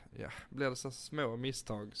så, blir det så små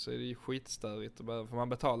misstag så är det ju skitstörigt, för man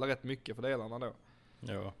betalar rätt mycket för delarna då.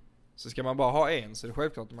 Ja. Så ska man bara ha en så är det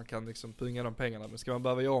självklart att man kan liksom punga de pengarna. Men ska man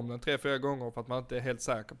behöva göra om den 3-4 gånger för att man inte är helt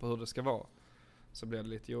säker på hur det ska vara, så blir det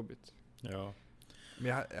lite jobbigt. Ja. Men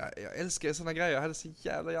jag älskar såna grejer. Jag hade så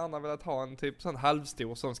jävla gärna velat ha en typ sån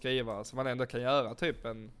halvstor som skrivare som man ändå kan göra typ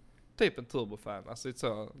en turbofan, alltså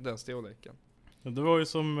så, den storleken. Det var ju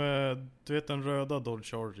som du vet den röda Dodge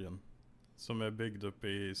Charger som är byggd upp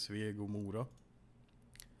i Sveg och Mora.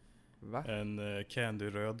 Va? En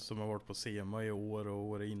Candy-röd som har varit på SEMA i år och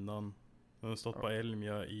år innan. Den har stått på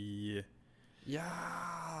Elmia i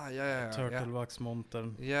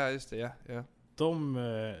Turtlevax-montern. Ja, just det, ja. De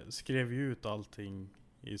skrev ju ut allting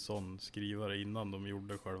i sån skrivare innan de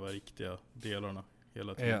gjorde själva riktiga delarna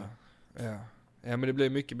hela tiden. Ja, men det blir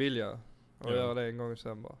mycket billigare att göra det en gång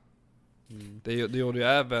sen bara. Det gjorde ju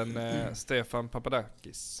även Stefan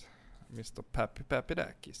Papadakis, Mr.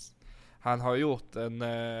 Papadakis. Han har gjort han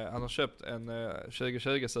har köpt en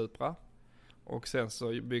 2020 Supra. Och sen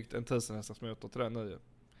så byggt en 1000 hästars motor till den nu.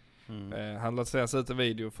 Han lade senast ut en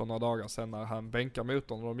video för några dagar sedan när han bänkar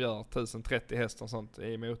motorn och de gör 1030 hästar och sånt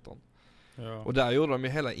i motorn. Ja. Och där gjorde de ju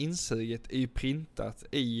hela insuget i printat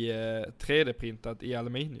i 3D-printat i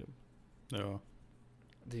aluminium. Ja.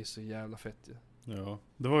 Det är så jävla fett ju. Ja.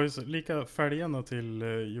 Det var ju lika fälgarna till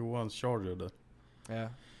Johans Charger där. Ja.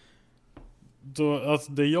 Då,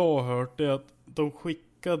 alltså det jag har hört är att de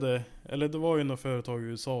skickade, eller det var ju något företag i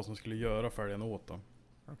USA som skulle göra fälgarna åt dem.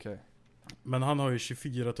 Okej. Men han har ju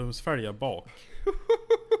 24 tums fälgar bak.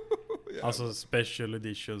 Alltså special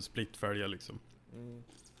edition splitfälgar liksom.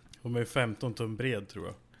 De är 15 tum bred tror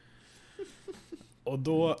jag. Och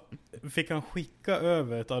då fick han skicka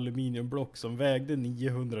över ett aluminiumblock som vägde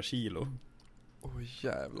 900 kilo.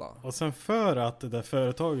 Jävlar. Och sen för att det där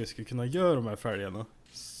företaget skulle kunna göra de här fälgarna,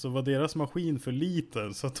 så var deras maskin för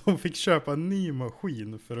liten, så att de fick köpa en ny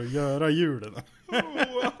maskin för att göra hjulen.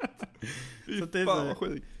 Så det är Fan vad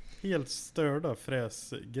sjukt. helt störda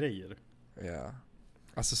fräsgrejer. Ja.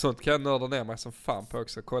 Alltså sånt kan jag nörda ner mig som fan på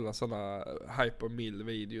också. Kolla sådana hypermill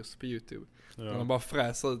videos på YouTube. När de bara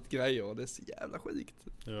fräser ut grejer och det är så jävla sjukt.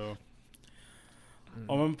 Ja.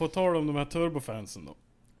 Ja, men på tal om de här turbofansen då.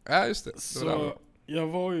 Ja just det. Så jag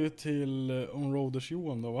var ju till Onroaders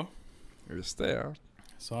Johan då va? Just det ja.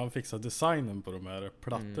 Så han fixade designen på de här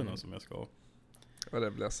plattorna som jag ska ha. Och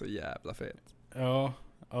det blir så jävla fet. Ja,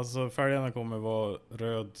 alltså färgerna kommer vara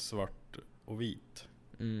röd, svart och vit.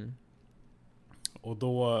 Och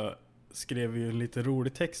då skrev vi ju en lite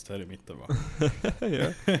rolig text här i mitten va?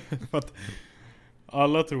 Ja. För att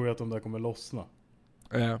alla tror ju att de där kommer lossna.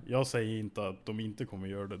 Ja. Jag säger inte att de inte kommer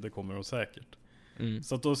göra det, det kommer de säkert.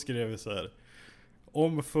 Så att då skrev vi så här: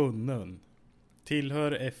 om funnen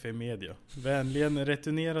tillhör FE Media, vänligen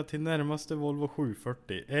returnera till närmaste Volvo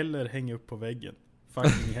 740 eller häng upp på väggen.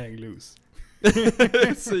 Fucking hang loose. Det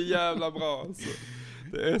är så jävla bra alltså.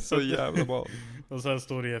 Det är så jävla bra. Och sen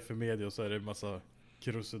står det i FE Media och så är det en massa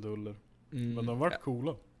krusiduller. Men de vart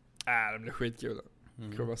coola. Det blir skitcoola.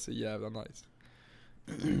 Det kommer vara så jävla nice.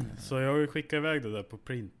 Så jag har ju skickat iväg det där på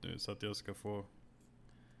print nu, så att jag ska få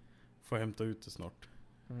hämta ut det snart.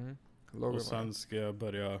 Och sen ska jag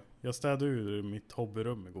börja, jag städade ur mitt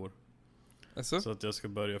hobbyrum igår. Alltså? Så att jag ska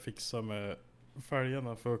börja fixa med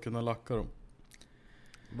fälgarna för att kunna lacka dem.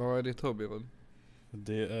 Vad är ditt hobbyrum?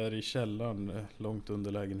 Det är i källaren långt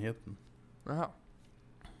under lägenheten. Jaha.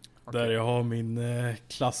 Där jag har min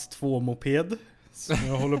klass 2 moped som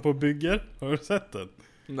jag håller på att bygga. Har du sett den?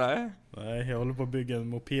 Nej. Nej, jag håller på att bygga en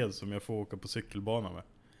moped som jag får åka på cykelbana med.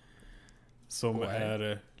 Som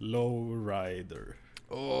är lowrider.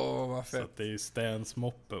 Vad fett. Så att det är ju Stans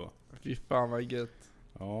moppe va? Fy fan vad gött.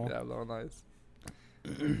 Ja. Jävlar vad nice.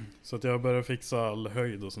 Så att jag börjar fixa all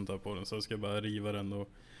höjd och sånt där på den. Så jag ska bara riva den och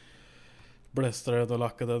blästra den och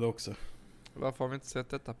lacka den också. Varför har vi inte sett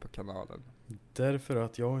detta på kanalen? Därför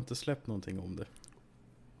att jag har inte släppt någonting om det.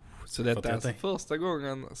 Så det är alltså första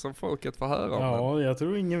gången som folket får höra om Ja, den. Jag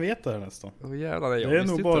tror ingen vet det här nästan. Jävlar, det är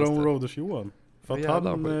nog bara om Onroaders Johan. För att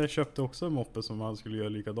han köpte också en moppe som han skulle göra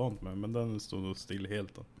likadant med. Men den stod nog still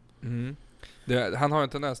helt då. Han har en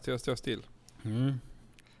tendens till att stå still.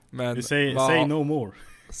 Men say no more.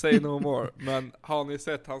 Say no more. Men har ni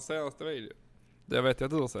sett hans senaste video? Det vet jag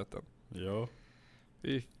att du har sett den. Ja.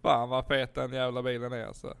 Fy fan vad fet den jävla bilen är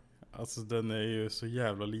alltså. Alltså den är ju så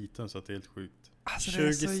jävla liten så att det är helt sjukt. Alltså,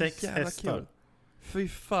 26 hästar. Kul. Fy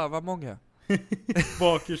fan vad många.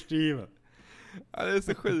 Bakerstiven. Ja, det är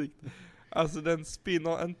så sjukt. Alltså den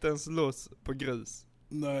spinner inte ens loss på grus.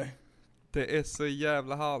 Nej. Det är så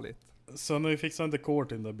jävla härligt. Så han har ju fixat en dekor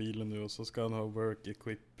till den där bilen nu. Och så ska han ha work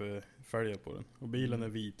equip fälgar på den. Och bilen är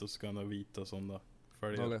vit och så ska han ha vita sådana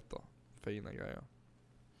fälgar. Det är lätt. Fina grejer.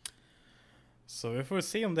 Så vi får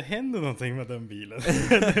se om det händer någonting med den bilen.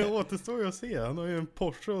 Det återstår ju att se. Han har ju en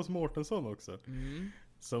Porsche hos Mårtensson också.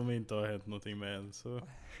 Som inte har hänt någonting med än. Så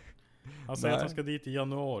han säger att han ska dit i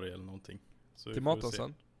januari eller någonting. Så till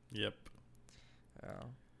Mårtensson? Japp.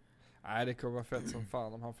 Ja. Nej, det kommer vara fett som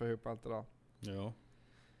fan om han får ihop allt det där. Ja.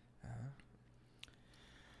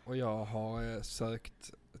 Och jag har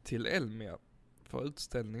sökt till Elmia för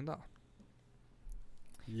utställning där.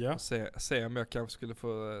 Ja. Och se om jag kanske skulle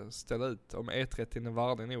få ställa ut om E30 är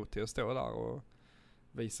värdig nog till att stå där och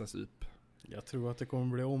visas upp. Jag tror att det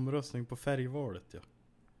kommer bli omröstning på färgvalet, ja.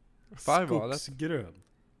 Färgvalet? Skogsgrön.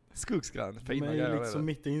 Skogsgrön, fina grejer. grejer. De är liksom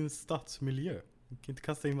mitt i en stadsmiljö. Du kan inte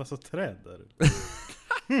kasta in massa träd där.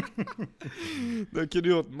 De kunde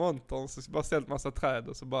gjort montern så bara ställt massa träd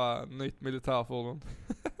och så bara nytt militärfordon.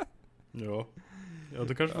 Ja. Ja,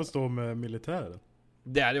 du kanske får stå med militären.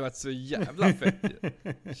 Det hade varit så jävla fett.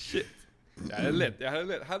 Shit. Jag hade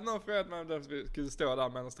lätt. Hade någon frågat mig om de skulle stå där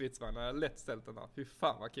med en stridsvagn, jag hade lätt ställt den där. Fy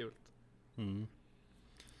fan vad kul.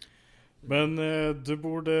 Men du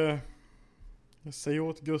borde säga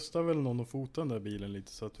åt Gustav eller någon att fota den där bilen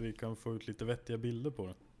lite så att vi kan få ut lite vettiga bilder på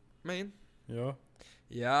den. Min? Ja.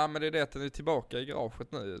 Ja, men det är det att den är tillbaka i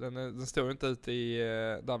garaget nu. Den står ju inte ute i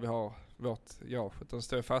där vi har vårt garage. Den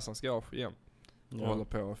står i farsans garage igen. Och håller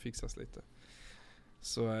på att fixas lite.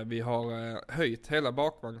 Så vi har höjt hela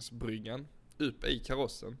bakvagnsbryggan upp i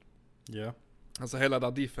karossen. Ja. Alltså hela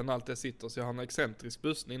där diffen allt det sitter. Så jag har en excentrisk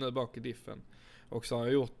bussning nu bak i diffen. Och så har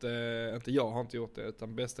jag gjort, jag har inte gjort det,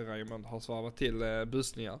 utan bästa Raymond har svarvat till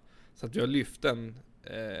bussningar. Så att vi har lyft den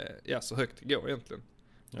så högt det går egentligen.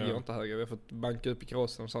 Vi gör inte högre, vi har fått banka upp i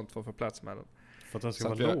karossen och sånt för att få plats med den. För att den ska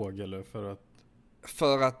vara låg eller för att?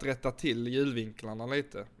 För att rätta till hjulvinklarna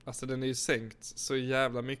lite. Alltså den är ju sänkt så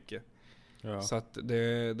jävla mycket. Ja. Så att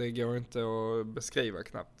det går inte att beskriva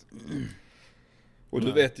knappt. Och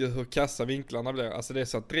du vet ju hur kassa vinklarna blir. Alltså det är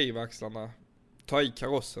så att drivaxlarna tar i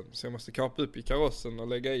karossen. Så jag måste kapa upp i karossen och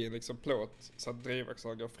lägga i en liksom plåt så att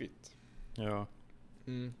drivaxlarna går fritt. Ja.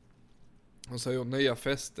 Och så har jag gjort nya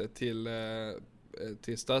fäste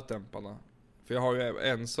till stötdämparna. För jag har ju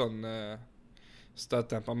en sån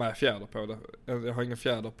stötdämpare med fjäder på det. Jag har ingen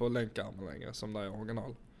fjäder på länkarmen längre som där är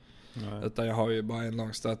original. Nej. Utan jag har ju bara en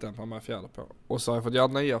lång stötdämpare med fjäder på. Och så har jag fått göra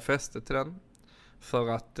nya fäste till den. För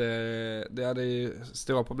att det hade ju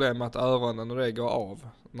stora problem med att öronen och det går av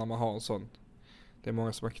när man har en sån. Det är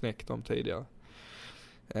många som har knäckt dem tidigare.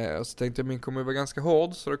 Och så tänkte jag min kommer vara ganska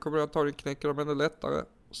hård, så då kommer jag antagligen knäcka dem ännu lättare.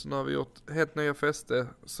 Så nu har vi gjort helt nya fäste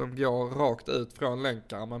som går rakt ut från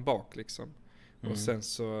länkarmen bak liksom. Och sen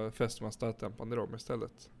så fäster man stötdämparen i dem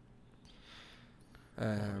istället.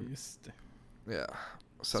 Just det. Ja,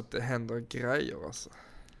 så att det händer grejer alltså.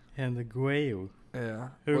 Händer grejer? Ja.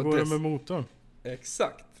 Hur går det med motorn?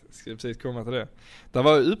 Exakt, ska jag precis komma till det. Det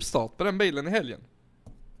var ju uppstart på den bilen i helgen.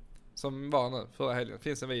 Som var nu, förra helgen. Det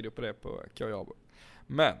finns en video på det på KJAB.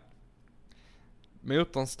 Men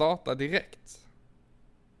motorn startar direkt.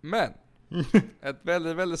 Men ett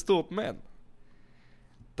väldigt, väldigt stort men.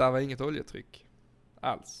 Där var inget oljetryck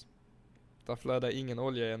alls. Där flödade ingen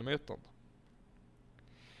olja genom motorn.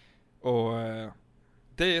 Och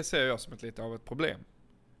det ser jag som lite av ett problem.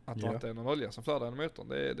 Att det inte är någon olja som flödar genom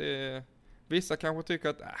motorn. Vissa kanske tycker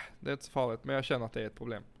att det är inte så farligt, men jag känner att det är ett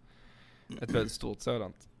problem. Ett väldigt stort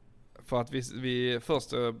sådant. För att vi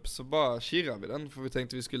först så bara kirrade vi den, för vi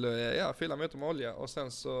tänkte vi skulle fylla motorn med olja. Och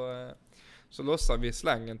sen så lossar vi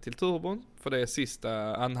slangen till turbon, för det är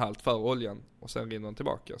sista anhalt för oljan. Och sen rinner den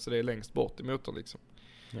tillbaka, så det är längst bort i motorn liksom.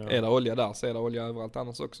 Ja. Är det olja där så är det olja överallt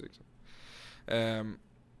annars också liksom.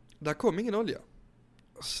 Där kom ingen olja.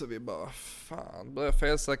 Så vi bara, började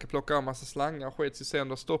felsäkert plocka av massa slangar, skits i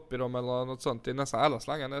sen och stopp i dem eller något sånt. Det är nästan alla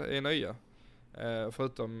slangar är nya.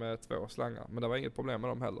 Förutom 2 slangar. Men det var inget problem med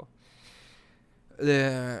dem heller.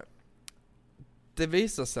 Det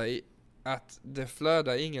visar sig att det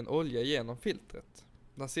flödar ingen olja genom filtret.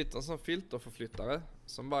 Där sitter en sån filterförflyttare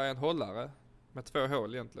som bara är en hållare med 2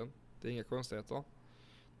 hål egentligen. Det är inga konstigheter.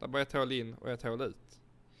 Där bara ett hål in och ett hål ut.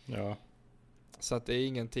 Ja. Så att det är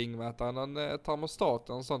ingenting med att han har en termostat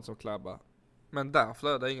och sånt som klabbar. Men där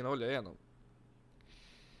flödar ingen olja igenom.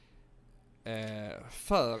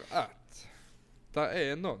 För att där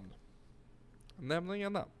är någon, nämner inga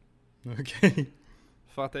namn. Okej.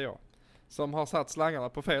 För att det är jag som har satt slangarna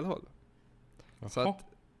på fel håll. Jaha. Så att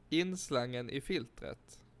inslangen i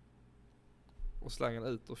filtret och slangen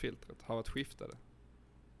ut ur filtret har varit skiftade.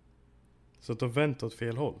 Så att du har vänt åt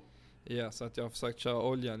fel håll? Ja, så att jag har försökt köra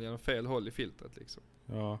oljan genom fel håll i filtret liksom.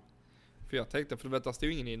 Ja. För jag tänkte, för det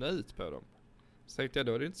stod ingen in och ut på dem. Så tänkte jag,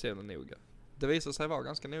 då är det inte så jävla noga. Det visar sig vara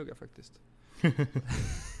ganska noga faktiskt.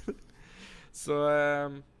 Så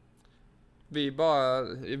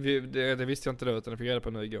det visste jag inte då, utan jag fick reda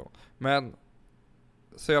på nu igår. Men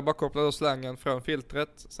så jag bara kopplade ur slangen från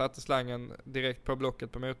filtret, satte slangen direkt på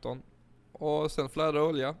blocket på motorn. Och sen flödade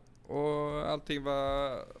olja. Och allting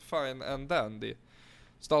var fine and dandy.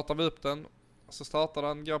 Startar vi upp den, så startar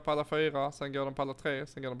den, går på alla 4, sen går den på alla 3,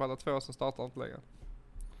 sen går den på alla 2, sen startar den inte längre.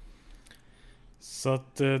 Så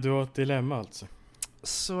att du har ett dilemma alltså?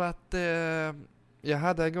 Så att jag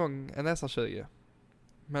hade en gång en SR20.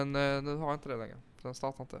 Men nu har jag inte det längre. Den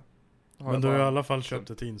startar inte. Men du har i alla fall köpt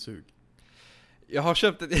ett insug. Jag har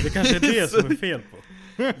köpt ett Det kanske är det som är fel på.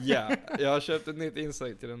 Ja, jag har köpt ett nytt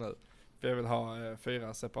insug till den nu. För jag vill ha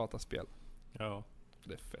 4 separata spel. Ja.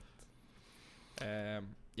 Det är fett.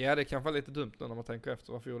 Ja, det kan vara lite dumt nu när man tänker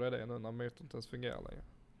efter. Varför gjorde jag det nu när motorn inte ens fungerar längre?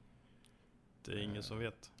 Det är ingen som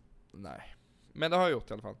vet. Nej. Men det har jag gjort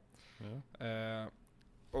i alla fall. Ja.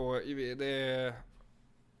 Och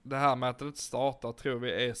det här med att det inte startar tror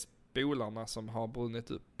vi är spolarna som har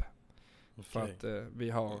brunnit upp. Okay. För att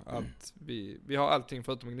vi har allting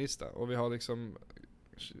förutom gnista. Och vi har liksom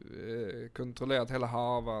kontrollerat hela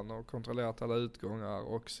harvan och kontrollerat alla utgångar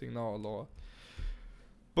och signaler.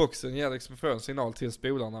 Boxen ger liksom från signal till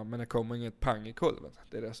spolarna, men det kommer inget pang i kolven.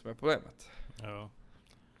 Det är det som är problemet. Ja.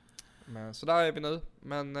 Men så där är vi nu.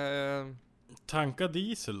 Men tanka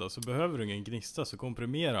diesel då, så behöver du ingen gnista, så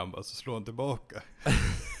komprimerar han bara, så slår han tillbaka.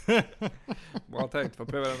 bra tänkt, för att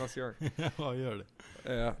prova det nästa gång. Ja, gör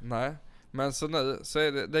det. Nej, men så nu så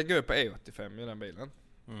är det går på E85 i den bilen.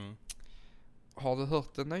 Mm. Har du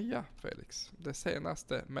hört det nya, Felix? Det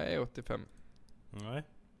senaste med E85. Nej.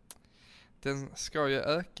 Den ska ju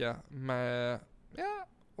öka med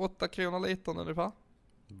 8 kronor litern ungefär.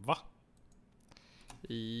 Va?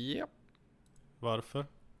 Japp. Varför?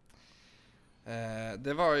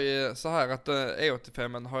 Det var ju så här att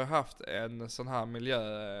E85 har ju haft en sån här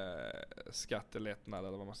miljöskattelättnad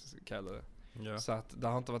eller vad man ska kalla det. Ja. Så att det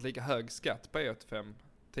har inte varit lika hög skatt på E85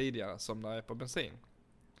 tidigare som det är på bensin.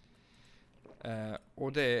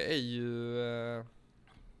 Och det är ju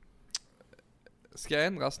ska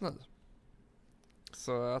ändras nu.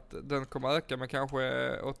 Så att den kommer öka med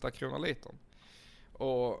kanske 8 kronor litern.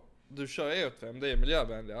 Och du kör E85, det är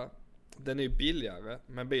miljövänligare. Den är ju billigare,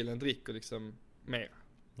 men bilen dricker liksom mer.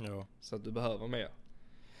 Ja. Så att du behöver mer.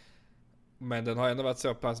 Men den har ändå varit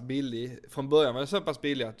så pass billig. Från början var det så pass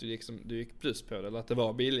billig att du gick plus på det, eller att det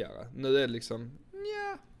var billigare. Nu är det liksom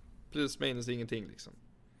plus minus ingenting liksom.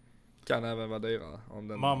 Kan även vara dyrare om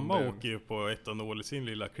den. Mamma åker ju på etanol i sin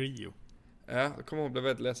lilla Clio. Ja, då kommer hon bli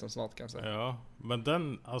väldigt ledsen snart kanske. Ja, men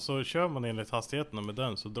den, alltså kör man enligt hastigheterna med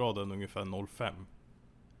den så drar den ungefär 0,5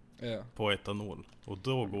 på etanol. Och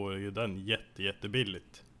då går ju den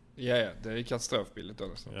jättebilligt. Ja, det är katastrofbilligt då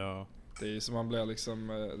nästan. Ja. Det är som man blir liksom,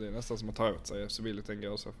 det är nästan som att ta åt sig så billigt den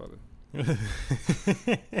går i så fall.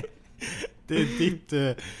 Det är ditt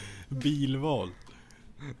bilval.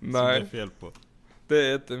 Nej. Som det är fel på.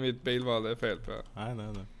 Det är inte mitt bilval det är fel på. Nej.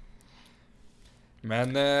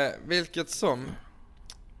 Men vilket som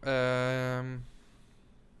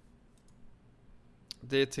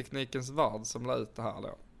det är Teknikens Värld som la ut det här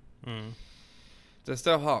då. Mm. Det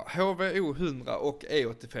står här, HVO 100 och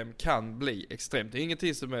E85 kan bli extremt. Det är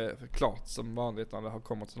ingenting som är klart som vanligt när det har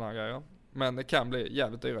kommit såna här grejer. Men det kan bli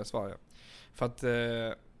jävligt dyra i Sverige. För att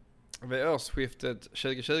vid årsskiftet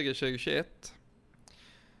 2020-2021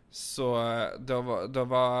 så då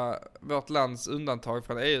var vårt lands undantag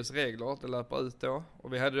från EUs regler, det löper ut då.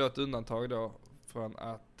 Och vi hade då ett undantag då från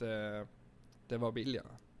att det var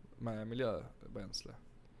billigare med miljöbränsle.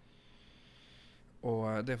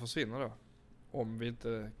 Och det försvinner då. Om vi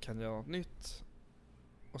inte kan göra något nytt.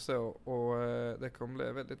 Och så. Och det kommer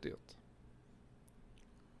bli väldigt dyrt.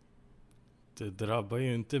 Det drabbar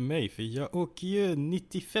ju inte mig, för jag åker ju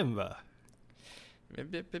 95 va?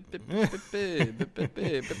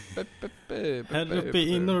 Här uppe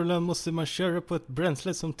i Norrland måste man köra på ett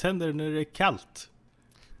bränsle som tänder när det är kallt.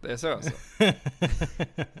 Det är så alltså.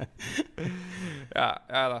 Ja,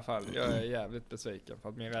 i alla fall. Jag är jävligt besviken för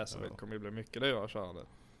att min racerbil kommer att bli mycket dyrare att köra nu.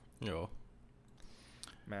 Ja.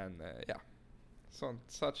 Men ja. Sånt,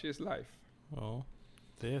 such is life. Ja,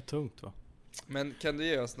 det är tungt va? Men kan du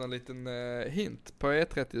ge oss någon liten hint på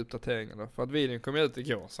E30-uppdateringen då? För att videon kom ut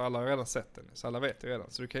igår så alla har redan sett den. Så alla vet det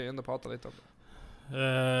redan. Så du kan ju ändå prata lite om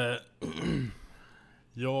det.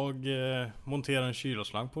 Jag monterar en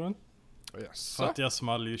kylarslang på den. Yes. För att jag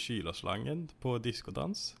small ju kylarslangen på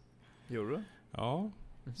diskodans. Gjorde du? Ja.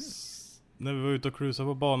 När vi var ute och cruisade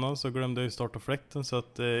på banan så glömde jag ju starta fläkten så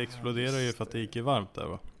att det exploderade ju för att det gick i varmt där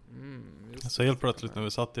va. Så helt plötsligt när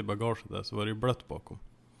vi satt i bagaget där så var det ju blött bakom.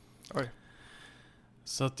 Oj.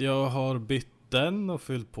 Så att jag har bytt den och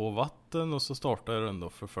fyllt på vatten och så startade jag den då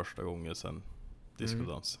för första gången sedan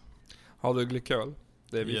diskodans. Har du glykol?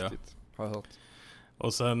 Det är viktigt, har jag hört.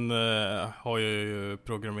 Och sen har jag ju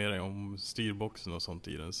programmerat om styrboxen och sånt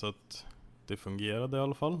i den så att det fungerade i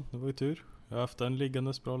alla fall. Det var ju tur. Jag har haft den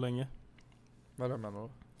liggandes bra länge. Vad menar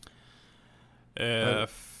du?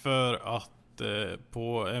 För att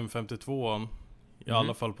på M52an, i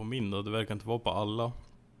alla fall på min då, det verkar inte vara på alla.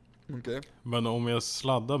 Okay. Men om jag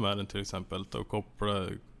sladdar med den till exempel och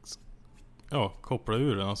kopplar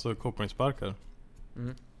ur den, alltså kopplingsparkar.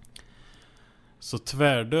 Så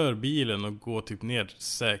tvärdör bilen och går typ ner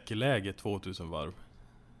säkerläge 2000 varv.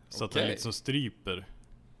 Så att den liksom stryper.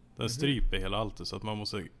 Den stryper hela allt så att man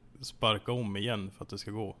måste sparka om igen för att det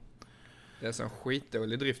ska gå. Det är en sån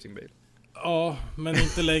skitdålig driftingbil. Ja, men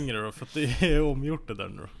inte längre då, för att det är omgjort det där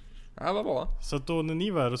nu då. Ja, vad bra. Så att då när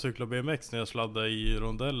ni var här och cyklade BMX när jag sladdade i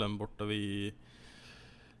rondellen borta vid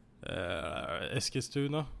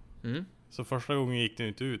Eskilstuna. Mm. Så första gången gick den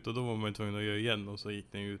inte ut och då var man tvungen att göra igen och så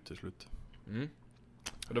gick den ut till slut. Mm.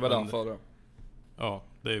 Och det var Men- därför då. Ja,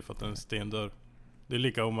 det är ju för att den är stendörr. Det är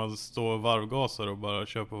lika om man står varvgasar och bara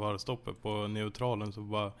kör på varvstoppet på neutralen så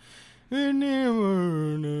bara...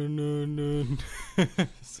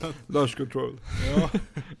 Så att, Launch control. ja.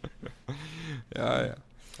 Ja.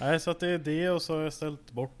 Nej, så att det är det och så har jag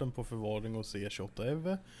ställt bort den på förvaring och C28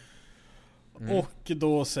 Eve. Mm. Och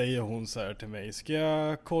då säger hon så här till mig: ska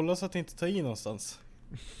jag kolla så att det inte tar i någonstans?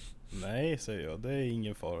 Nej, säger jag, det är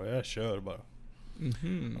ingen fara, jag kör bara.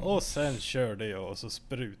 Mhm. Och sen körde jag och så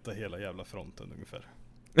sprutade hela jävla fronten ungefär.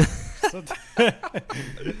 Så att,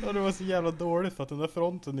 och det var så jävla dåligt för att den där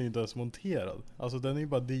fronten är ju inte ens monterad. Alltså den är ju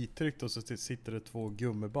bara dittryckt och så sitter det 2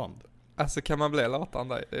 gummiband. Alltså kan man bli latare än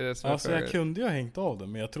dig? Det är det som är Alltså jag frågan. kunde ju ha hängt av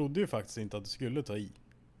den, men jag trodde ju faktiskt inte att det skulle ta i.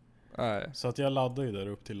 Nej. Så att jag laddade ju där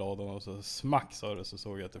upp till ladan och så smack sa det, så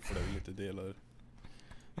såg jag att det flög lite delar.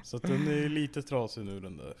 Så att den är ju lite trasig nu,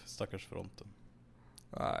 den där stackars fronten.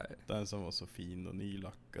 Nej. Den som var så fin och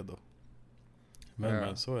nylackad och... Men, Ja.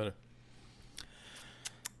 men så är det.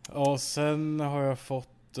 Ja, sen har jag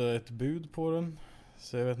fått ett bud på den.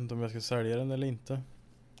 Så jag vet inte om jag ska sälja den eller inte.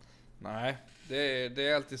 Nej, det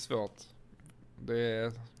är alltid svårt.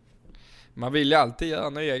 Man vill ju alltid göra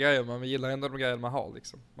nya grejer, men man gillar ändå de grejer man har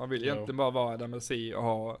liksom. Man vill ju Ja. inte bara vara en MLC och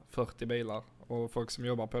ha 40 bilar och folk som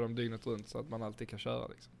jobbar på dem dygnet runt så att man alltid kan köra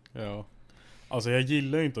liksom. Ja. Alltså jag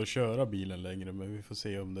gillar ju inte att köra bilen längre, men vi får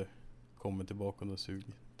se om det kommer tillbaka och sug.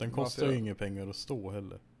 Den kostar ju Varför? inga pengar att stå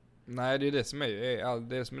heller. Nej, det är det som är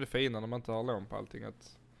det som är det fina när man inte har lån på allting,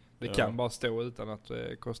 att det Ja. kan bara stå utan att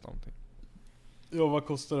det kostar någonting. Ja, vad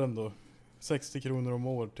kostar den då? 60 kronor om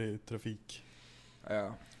år till trafik.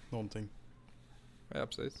 Ja, Någonting. ja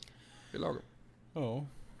precis. Det är lagom. Ja.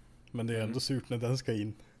 Men det är ändå surt när den ska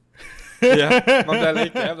in. Ja, man blir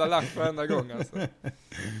lika jävla lack varenda gång alltså.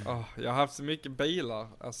 Jag har haft så mycket bilar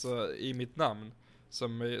alltså, i mitt namn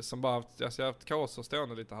som bara haft, alltså jag har haft karosser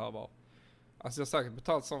stående lite här var. Alltså jag har säkert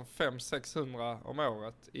betalt som 500-600 om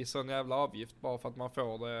året i sån jävla avgift bara för att man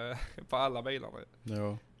får det på alla bilarna.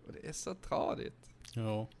 Ja. Och det är så tradigt.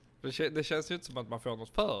 Ja. Det känns ju inte som att man får något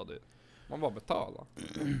för det. Man bara betalar.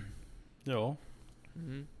 Ja.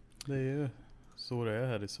 Mm. Det är ju så det är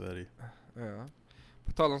här i Sverige. Ja.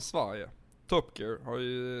 På tal om Sverige. Top Gear har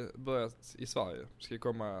ju börjat i Sverige. Ska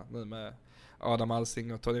komma nu med Adam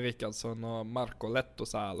Alsing och Tony Rickardsson och Marco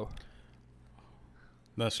Lettosalo.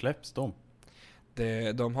 När släpps de?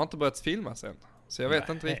 De har inte börjat filma sen. Så jag vet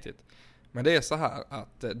inte Nej. riktigt. Men det är så här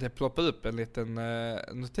att det ploppar upp en liten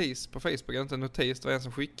notis på Facebook. Inte en notis, det var en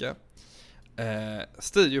som skickade.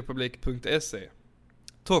 Studiopublik.se.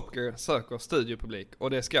 Top Gear söker studiopublik och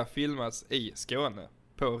det ska filmas i Skåne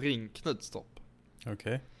på Ring Knutstorp.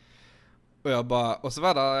 Okej. Och så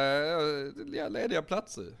var det lediga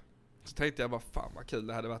platser. Så tänkte jag bara, fan vad kul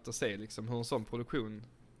det hade varit att se liksom hur en sån produktion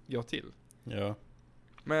går till. Ja.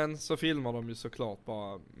 Men så filmar de ju såklart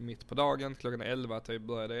bara mitt på dagen, klockan 11 typ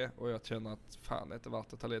börjar det. Och jag känner att fan det är inte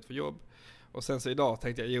värt att ta led för jobb. Och sen så idag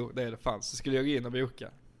tänkte jag, jo det är det fan. Så skulle jag gå in och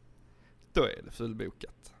boka. Då är det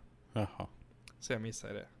fullbokat. Jaha. Så jag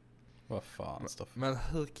missade det. Vad fan, Staff. Men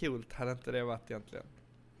hur coolt hade inte det varit egentligen?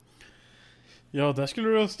 Ja, där skulle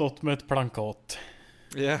du ha stått med ett plankat.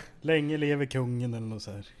 Ja, Länge lever kungen eller något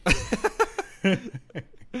så här.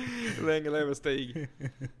 länge lever Stig.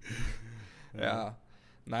 Ja.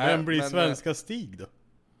 Nej, Vem blir men, svenska Stig då?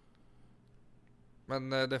 Men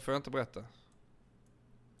det får jag inte berätta.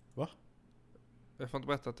 Va? Jag får inte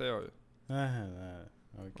berätta att det är jag ju. Nej.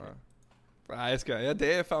 Okej. Nej, jag skojar. Ja,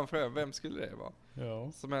 det är fan frågan. Vem skulle det vara?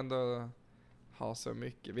 Ja. Som ändå har så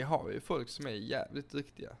mycket. Vi har ju folk som är jävligt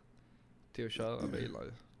duktiga till att köra bilar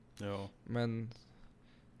ju. Ja. Men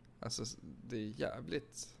alltså det är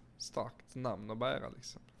jävligt starkt namn att bära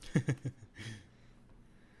liksom.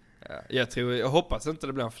 Ja, jag hoppas inte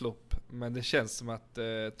det blir en flopp. Men det känns som att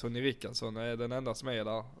Tony Rickardsson är den enda som är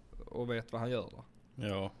där och vet vad han gör då.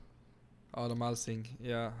 Ja. Adam Alsing,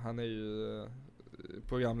 ja han är ju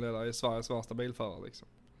programledare i Sveriges värsta bilförare liksom.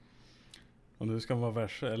 Och nu ska man vara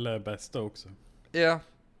värsta eller bästa också. Ja,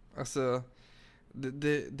 alltså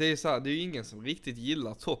det är så här, det är ju ingen som riktigt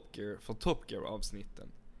gillar Top Gear för Top Gear avsnitten.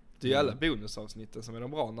 Det är ju alla bonusavsnitten som är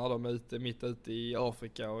de bra när de är mitt ute i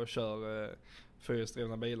Afrika och kör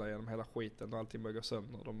fyrhjulsdrivna bilar genom hela skiten och allting börjar gå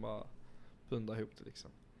sönder och de bara pundar ihop det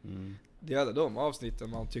liksom. Mm. Det är alla de avsnitten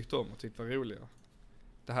man tyckte om och tyckte var roliga.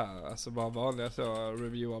 Det här, alltså bara vanliga så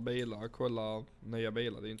reviewa bilar, kolla nya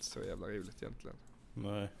bilar, det är inte så jävla roligt egentligen.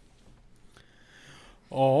 Nej.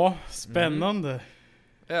 Ja, spännande.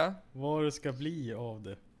 Ja. Vad det ska bli av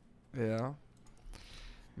det. Ja.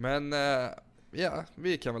 Men Ja,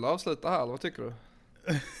 vi kan väl avsluta här, vad tycker du?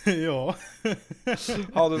 Ja.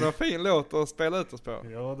 Har du någon fin låt att spela ut oss på?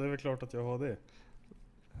 Ja, det är väl klart att jag har det.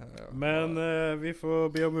 Ja, Men vi får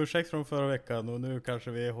be om ursäkt från förra veckan och nu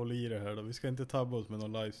kanske vi håller i det här då. Vi ska inte tabba oss med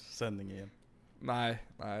någon livesändning igen. Nej,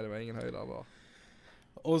 det var ingen höjdare bara.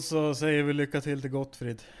 Och så säger vi lycka till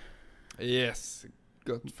Gottfrid. Yes,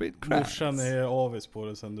 Gottfrid Krantz. Morsan är avis på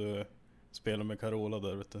det sen du spelar med Carola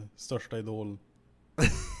där, vet du. Största idolen.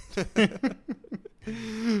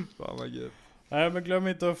 Fan vad gud. Nej, men glöm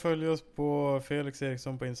inte att följa oss på Felix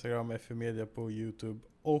Eriksson på Instagram, FU Media på YouTube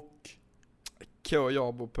och K.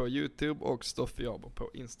 Jarbo på YouTube och Stoffe Jarbo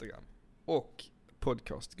på Instagram. Och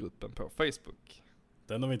podcastgruppen på Facebook.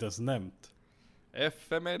 den har vi inte ens nämnt.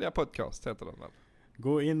 FU Media Podcast heter den väl?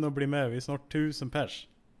 Gå in och bli med, vi är snart 1000 pers.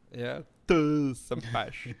 Ja, 1000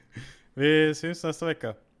 pers. Vi syns nästa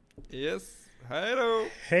vecka. Yes, hej då!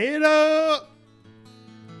 Hej då!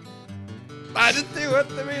 Nej, du tog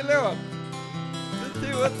inte min låt! Du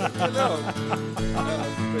tog inte min låt!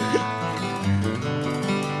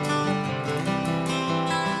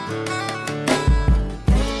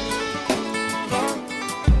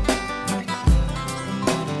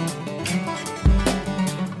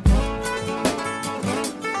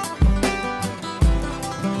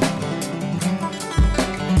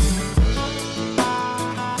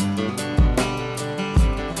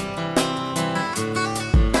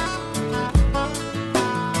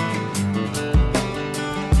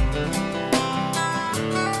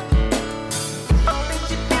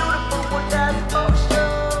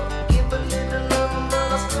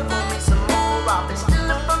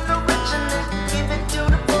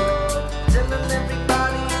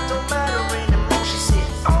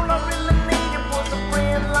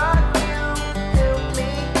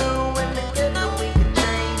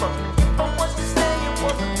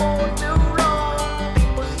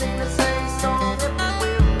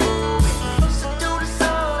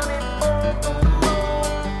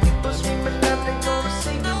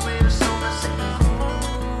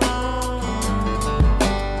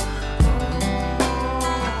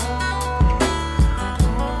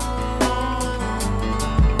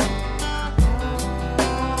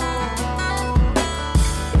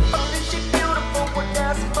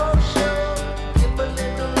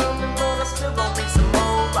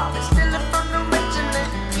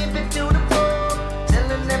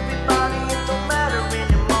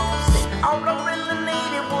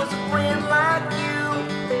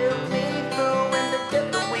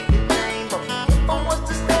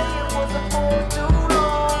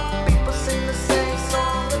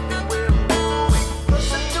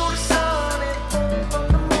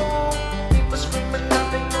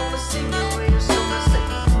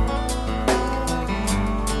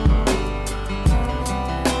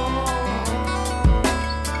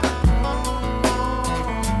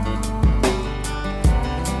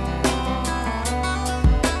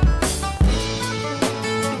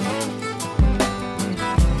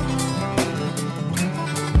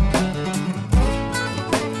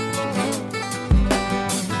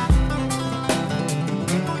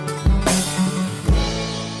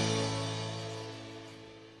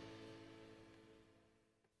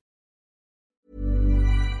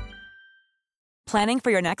 Planning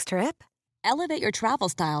for your next trip? Elevate your travel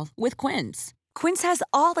style with Quince. Quince has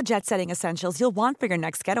all the jet-setting essentials you'll want for your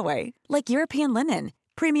next getaway, like European linen,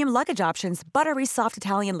 premium luggage options, buttery soft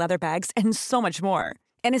Italian leather bags, and so much more.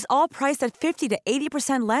 And is all priced at 50 to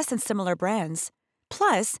 80% less than similar brands.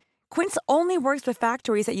 Plus, Quince only works with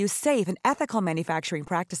factories that use safe and ethical manufacturing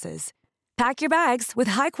practices. Pack your bags with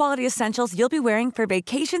high-quality essentials you'll be wearing for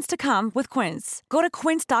vacations to come with Quince. Go to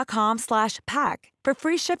quince.com/pack for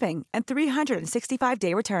free shipping and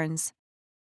 365-day returns.